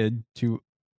related to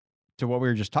what we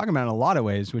were just talking about in a lot of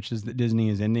ways, which is that Disney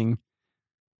is ending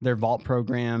their Vault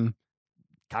program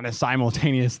kind of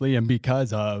simultaneously and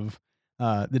because of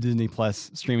the Disney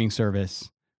Plus streaming service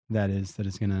that is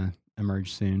going to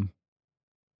emerge soon.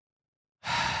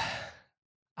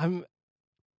 I'm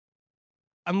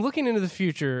looking into the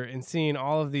future and seeing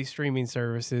all of these streaming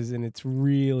services, and it's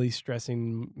really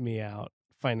stressing me out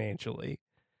financially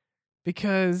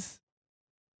because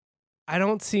I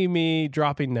don't see me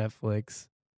dropping Netflix.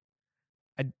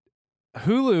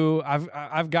 Hulu,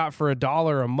 I've got for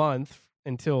 $1 a month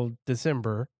until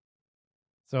December,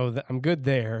 so I'm good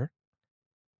there.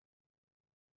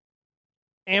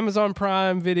 Amazon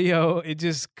Prime Video, it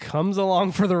just comes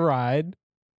along for the ride,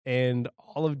 and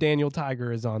all of Daniel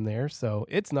Tiger is on there, so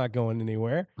it's not going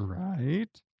anywhere. Right.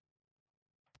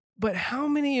 But how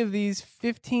many of these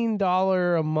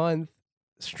 $15 a month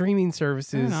streaming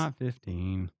services? They're not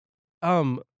 15.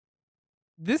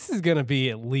 This is going to be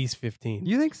at least 15.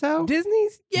 You think so?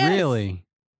 Disney's? Yes. Really?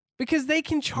 Because they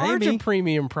can charge a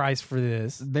premium price for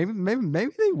this.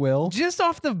 Maybe they will. Just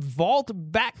off the Vault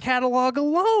back catalog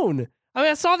alone. I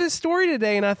mean, I saw this story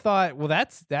today and I thought, well,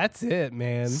 that's it,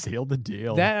 man. Seal the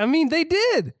deal. They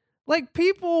did. Like,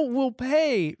 people will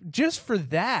pay just for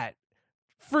that.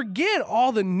 Forget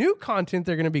all the new content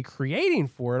they're going to be creating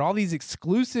for it. All these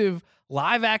exclusive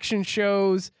live action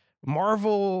shows,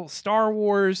 Marvel, Star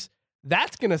Wars.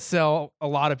 That's going to sell a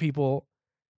lot of people.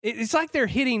 It's like they're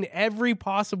hitting every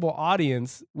possible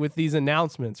audience with these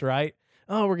announcements, right?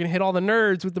 Oh, we're going to hit all the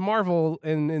nerds with the Marvel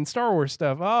and Star Wars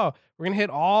stuff. Oh, we're going to hit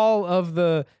all of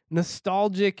the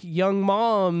nostalgic young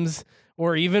moms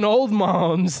or even old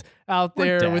moms out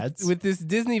there with this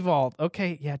Disney Vault.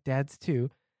 Okay, yeah, dads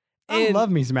too. I love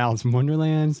me some Alice in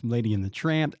Wonderland, some Lady and the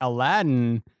Tramp.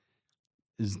 Aladdin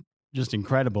is just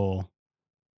incredible.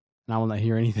 And I will not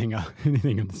hear anything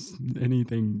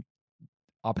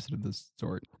opposite of this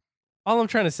sort. All I'm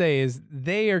trying to say is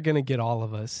they are going to get all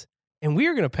of us, and we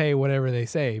are going to pay whatever they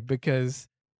say because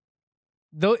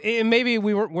though maybe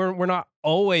we're not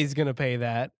always going to pay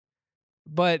that,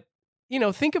 but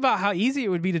think about how easy it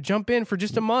would be to jump in for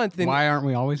just a month. And why aren't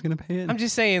we always going to pay it? I'm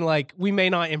just saying, like, we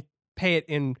may not pay it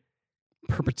in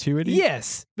perpetuity.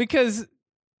 Yes, because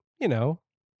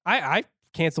I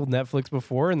canceled Netflix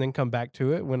before and then come back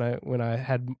to it when I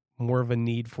had more of a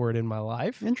need for it in my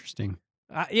life. Interesting.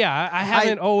 I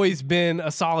haven't always been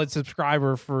a solid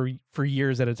subscriber for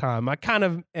years at a time. I kind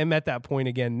of am at that point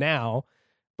again now,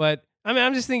 but I mean,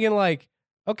 I'm just thinking like,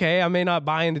 okay, I may not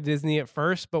buy into Disney at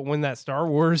first, but when that Star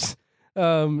Wars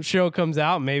show comes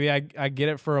out, maybe I get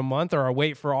it for a month, or I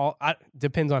wait for all.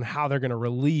 Depends on how they're going to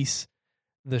release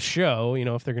the show. You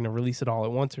know, if they're going to release it all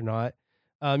at once or not.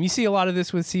 You see a lot of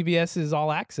this with CBS's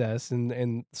All Access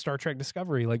and Star Trek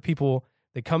Discovery. Like people,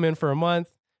 they come in for a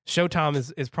month.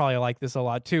 Showtime is probably like this a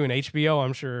lot too, and HBO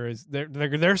I'm sure is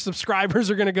their subscribers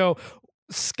are going to go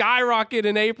skyrocket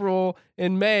in April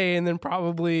and May, and then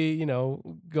probably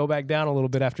go back down a little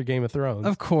bit after Game of Thrones.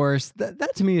 Of course,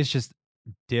 that to me is just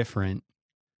different,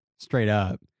 straight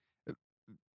up.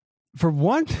 For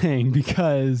one thing,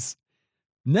 because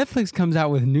Netflix comes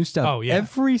out with new stuff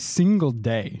every single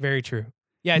day. Very true.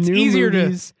 Yeah, it's easier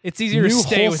to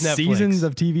stay with Netflix. Seasons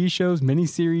of TV shows,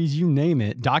 miniseries, you name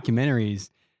it, documentaries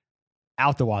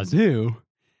out the wazoo.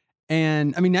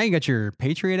 And I mean, now you got your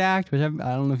Patriot Act, which I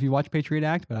don't know if you watch Patriot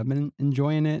Act, but I've been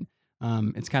enjoying it.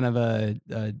 It's kind of a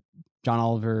John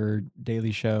Oliver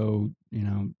Daily Show,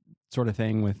 sort of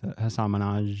thing with Hassan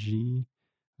Minaj.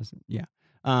 Yeah.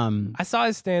 I saw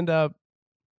his stand up,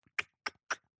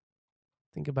 I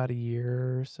think about a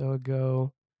year or so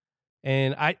ago.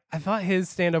 And I thought his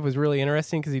stand up was really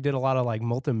interesting because he did a lot of like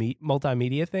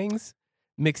multimedia things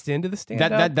mixed into the stand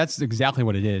up. That's exactly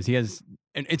what it is. He has,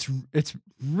 and it's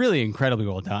really incredibly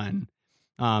well done.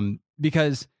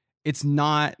 Because it's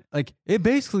not like, it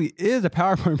basically is a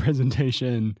PowerPoint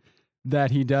presentation that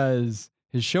he does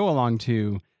his show along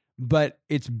to, but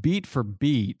it's beat for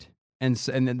beat. And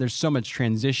then there's so much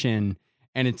transition,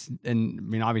 and I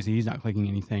mean, obviously he's not clicking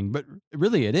anything, but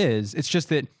really it is. It's just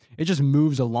that it just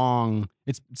moves along.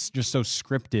 It's just so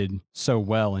scripted so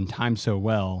well and timed so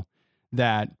well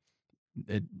that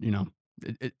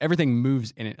everything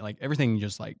moves in it. Like everything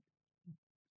just like,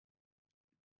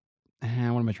 what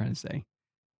am I trying to say?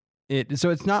 So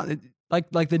it's not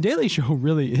like the Daily Show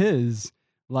really is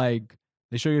like,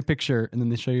 they show you a picture and then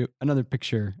they show you another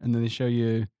picture and then they show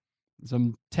you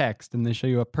some text and they show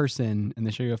you a person and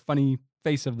they show you a funny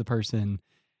face of the person.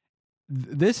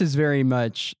 This is very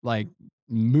much like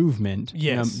movement.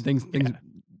 Yes. Things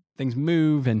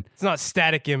move, and it's not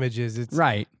static images. It's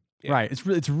right.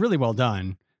 It's really well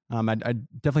done. I'd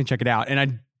definitely check it out. And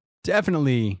I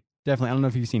definitely, I don't know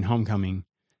if you've seen Homecoming,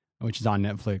 which is on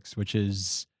Netflix, which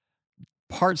is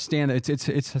part stand. It's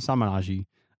Hassan Minaj,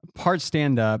 part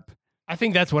stand up. I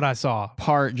think that's what I saw.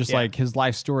 Part just like his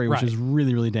life story, which is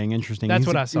really, really dang interesting. That's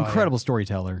what I saw. Incredible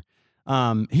storyteller.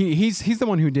 He's the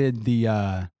one who did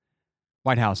the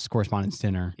White House Correspondents'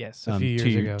 Dinner. Yes, a few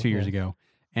years ago. 2 years ago.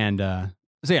 And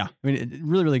so yeah, I mean,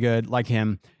 really, really good. Like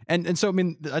him. And so I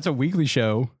mean, that's a weekly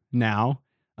show now.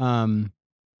 And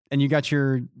you got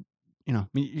your,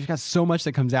 you've got so much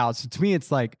that comes out. So to me,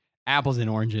 it's like apples and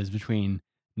oranges between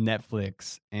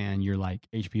Netflix and your like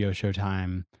HBO,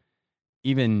 Showtime.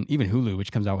 Even Hulu,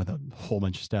 which comes out with a whole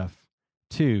bunch of stuff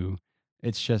too.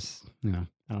 It's just, I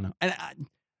don't know. And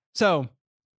so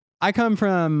I come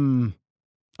from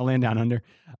a land down under.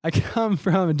 I come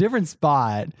from a different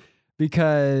spot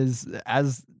because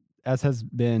as has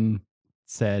been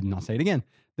said, and I'll say it again,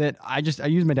 that I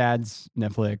use my dad's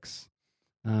Netflix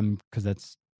because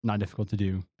that's not difficult to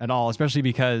do at all, especially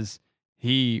because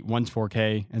he wants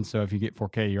 4K. And so if you get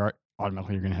 4K, you're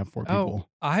going to have 4 people.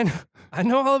 I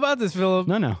know all about this, Philip.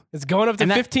 No. It's going up to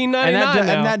 $15.99 now.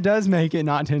 And that does make it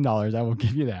not $10. I will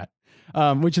give you that.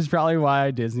 Which is probably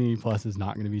why Disney Plus is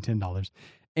not going to be $10.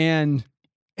 And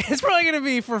it's probably going to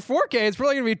be, for 4K, it's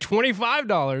probably going to be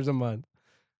 $25 a month.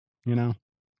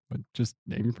 But just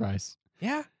name your price.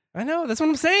 Yeah, I know. That's what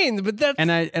I'm saying. But that's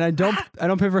I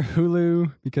don't pay for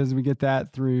Hulu because we get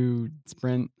that through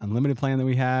Sprint Unlimited plan that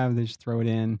we have. They just throw it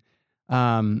in.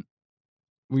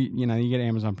 You get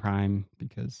Amazon Prime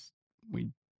because we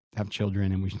have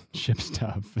children and we ship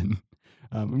stuff. And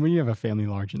when you have a family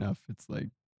large enough, it's like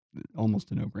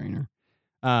almost a no-brainer.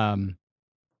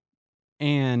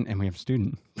 And we have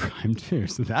student Prime too,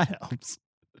 so that helps.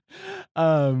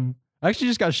 I actually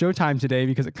just got Showtime today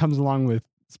because it comes along with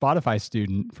Spotify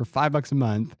Student for $5 a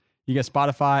month. You get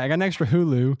Spotify. I got an extra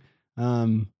Hulu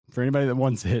for anybody that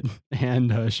wants it, and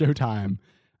Showtime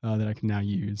that I can now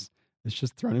use. It's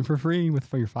just thrown in for free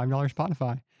for your $5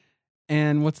 Spotify.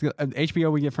 And what's the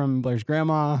HBO we get from Blair's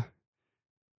grandma?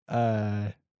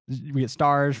 We get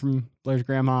Stars from Blair's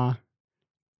grandma.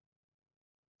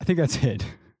 I think that's it.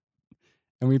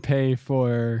 And we pay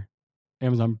for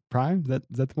Amazon Prime.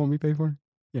 Is that the one we pay for?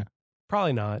 Yeah.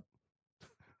 Probably not.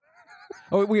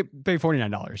 Oh, we pay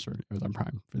 $49 for Amazon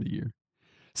Prime for the year.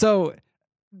 So,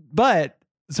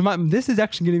 this is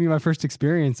actually going to be my first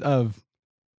experience of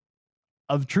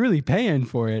of truly paying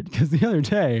for it. Because the other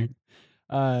day,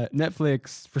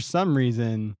 Netflix, for some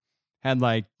reason, had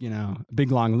like, a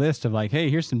big long list of like, hey,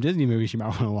 here's some Disney movies you might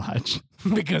want to watch.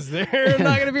 Because they're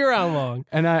not going to be around long.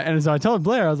 And so I told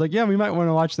Blair, I was like, yeah, we might want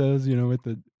to watch those, with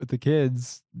the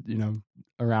kids,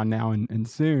 around now and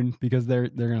soon, because they're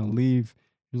going to leave.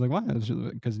 He was like, why?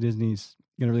 Because Disney's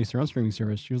going to release their own streaming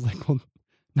service. She was like, well,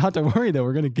 not to worry though,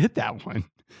 we're going to get that one.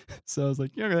 So I was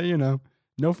like, yeah,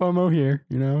 no FOMO here,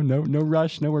 no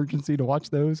rush, no urgency to watch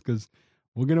those, because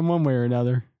we'll get them one way or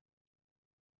another.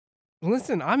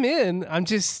 Listen, I'm in. I'm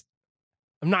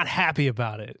not happy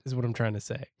about it, is what I'm trying to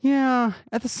say. Yeah.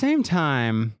 At the same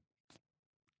time,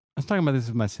 I was talking about this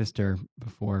with my sister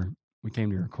before we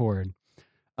came to record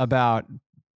about.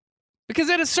 Because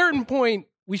at a certain point,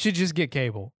 we should just get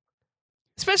cable.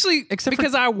 Especially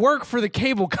because I work for the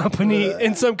cable company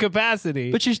in some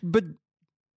capacity. But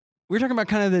we're talking about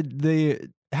kind of the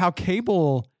how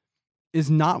cable is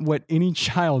not what any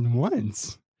child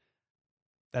wants.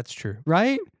 That's true.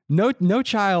 Right? No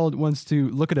child wants to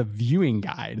look at a viewing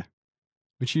guide,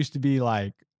 which used to be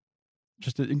like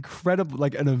just an incredible,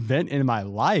 like an event in my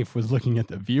life was looking at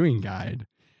the viewing guide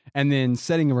and then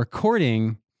setting a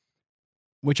recording,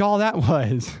 which all that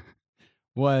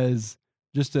was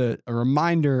just a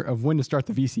reminder of when to start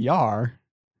the VCR.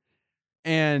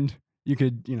 And you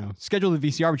could, schedule the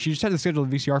VCR, but you just had to schedule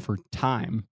the VCR for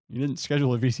time. You didn't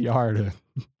schedule a VCR to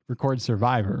record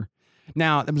Survivor.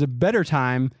 Now, there was a better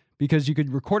time because you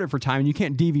could record it for time and you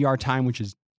can't DVR time, which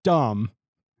is dumb.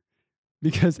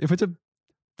 Because if it's a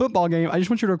football game, I just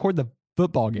want you to record the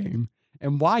football game.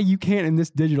 And why you can't in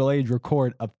this digital age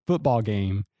record a football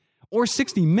game or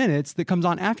 60 minutes that comes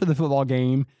on after the football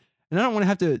game. And I don't want to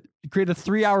have to create a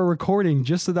 3-hour recording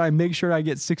just so that I make sure I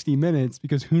get 60 minutes,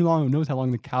 because who knows how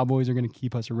long the Cowboys are going to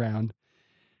keep us around.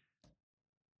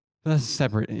 But that's a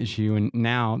separate issue. And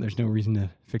now there's no reason to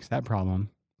fix that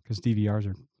problem because DVRs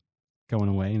are going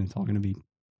away and it's all going to be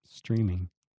streaming.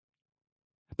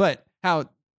 But how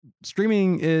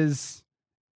streaming is,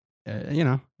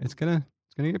 it's gonna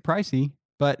get pricey,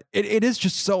 but it is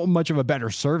just so much of a better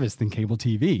service than cable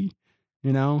TV.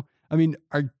 I mean,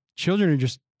 our children are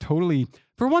just totally,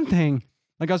 for one thing,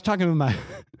 like I was talking with my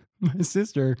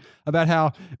sister about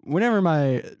how whenever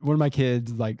one of my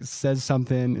kids like says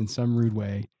something in some rude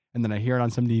way, and then I hear it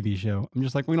on some TV show, I'm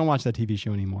just like, we don't watch that TV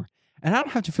show anymore. And I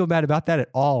don't have to feel bad about that at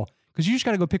all, because you just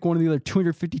got to go pick one of the other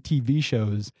 250 TV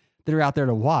shows that are out there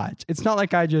to watch. It's not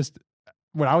like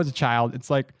when I was a child,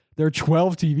 it's like there are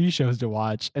 12 TV shows to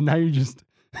watch, and now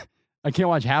I can't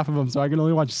watch half of them, so I can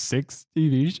only watch 6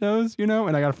 TV shows, and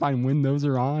I got to find when those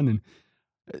are on. And,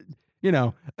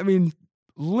 I mean,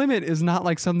 limit is not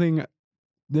like something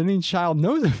that any child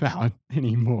knows about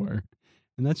anymore.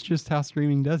 And that's just how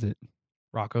streaming does it.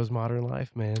 Rocco's Modern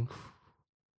Life, man.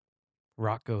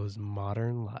 Rocco's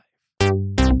Modern Life.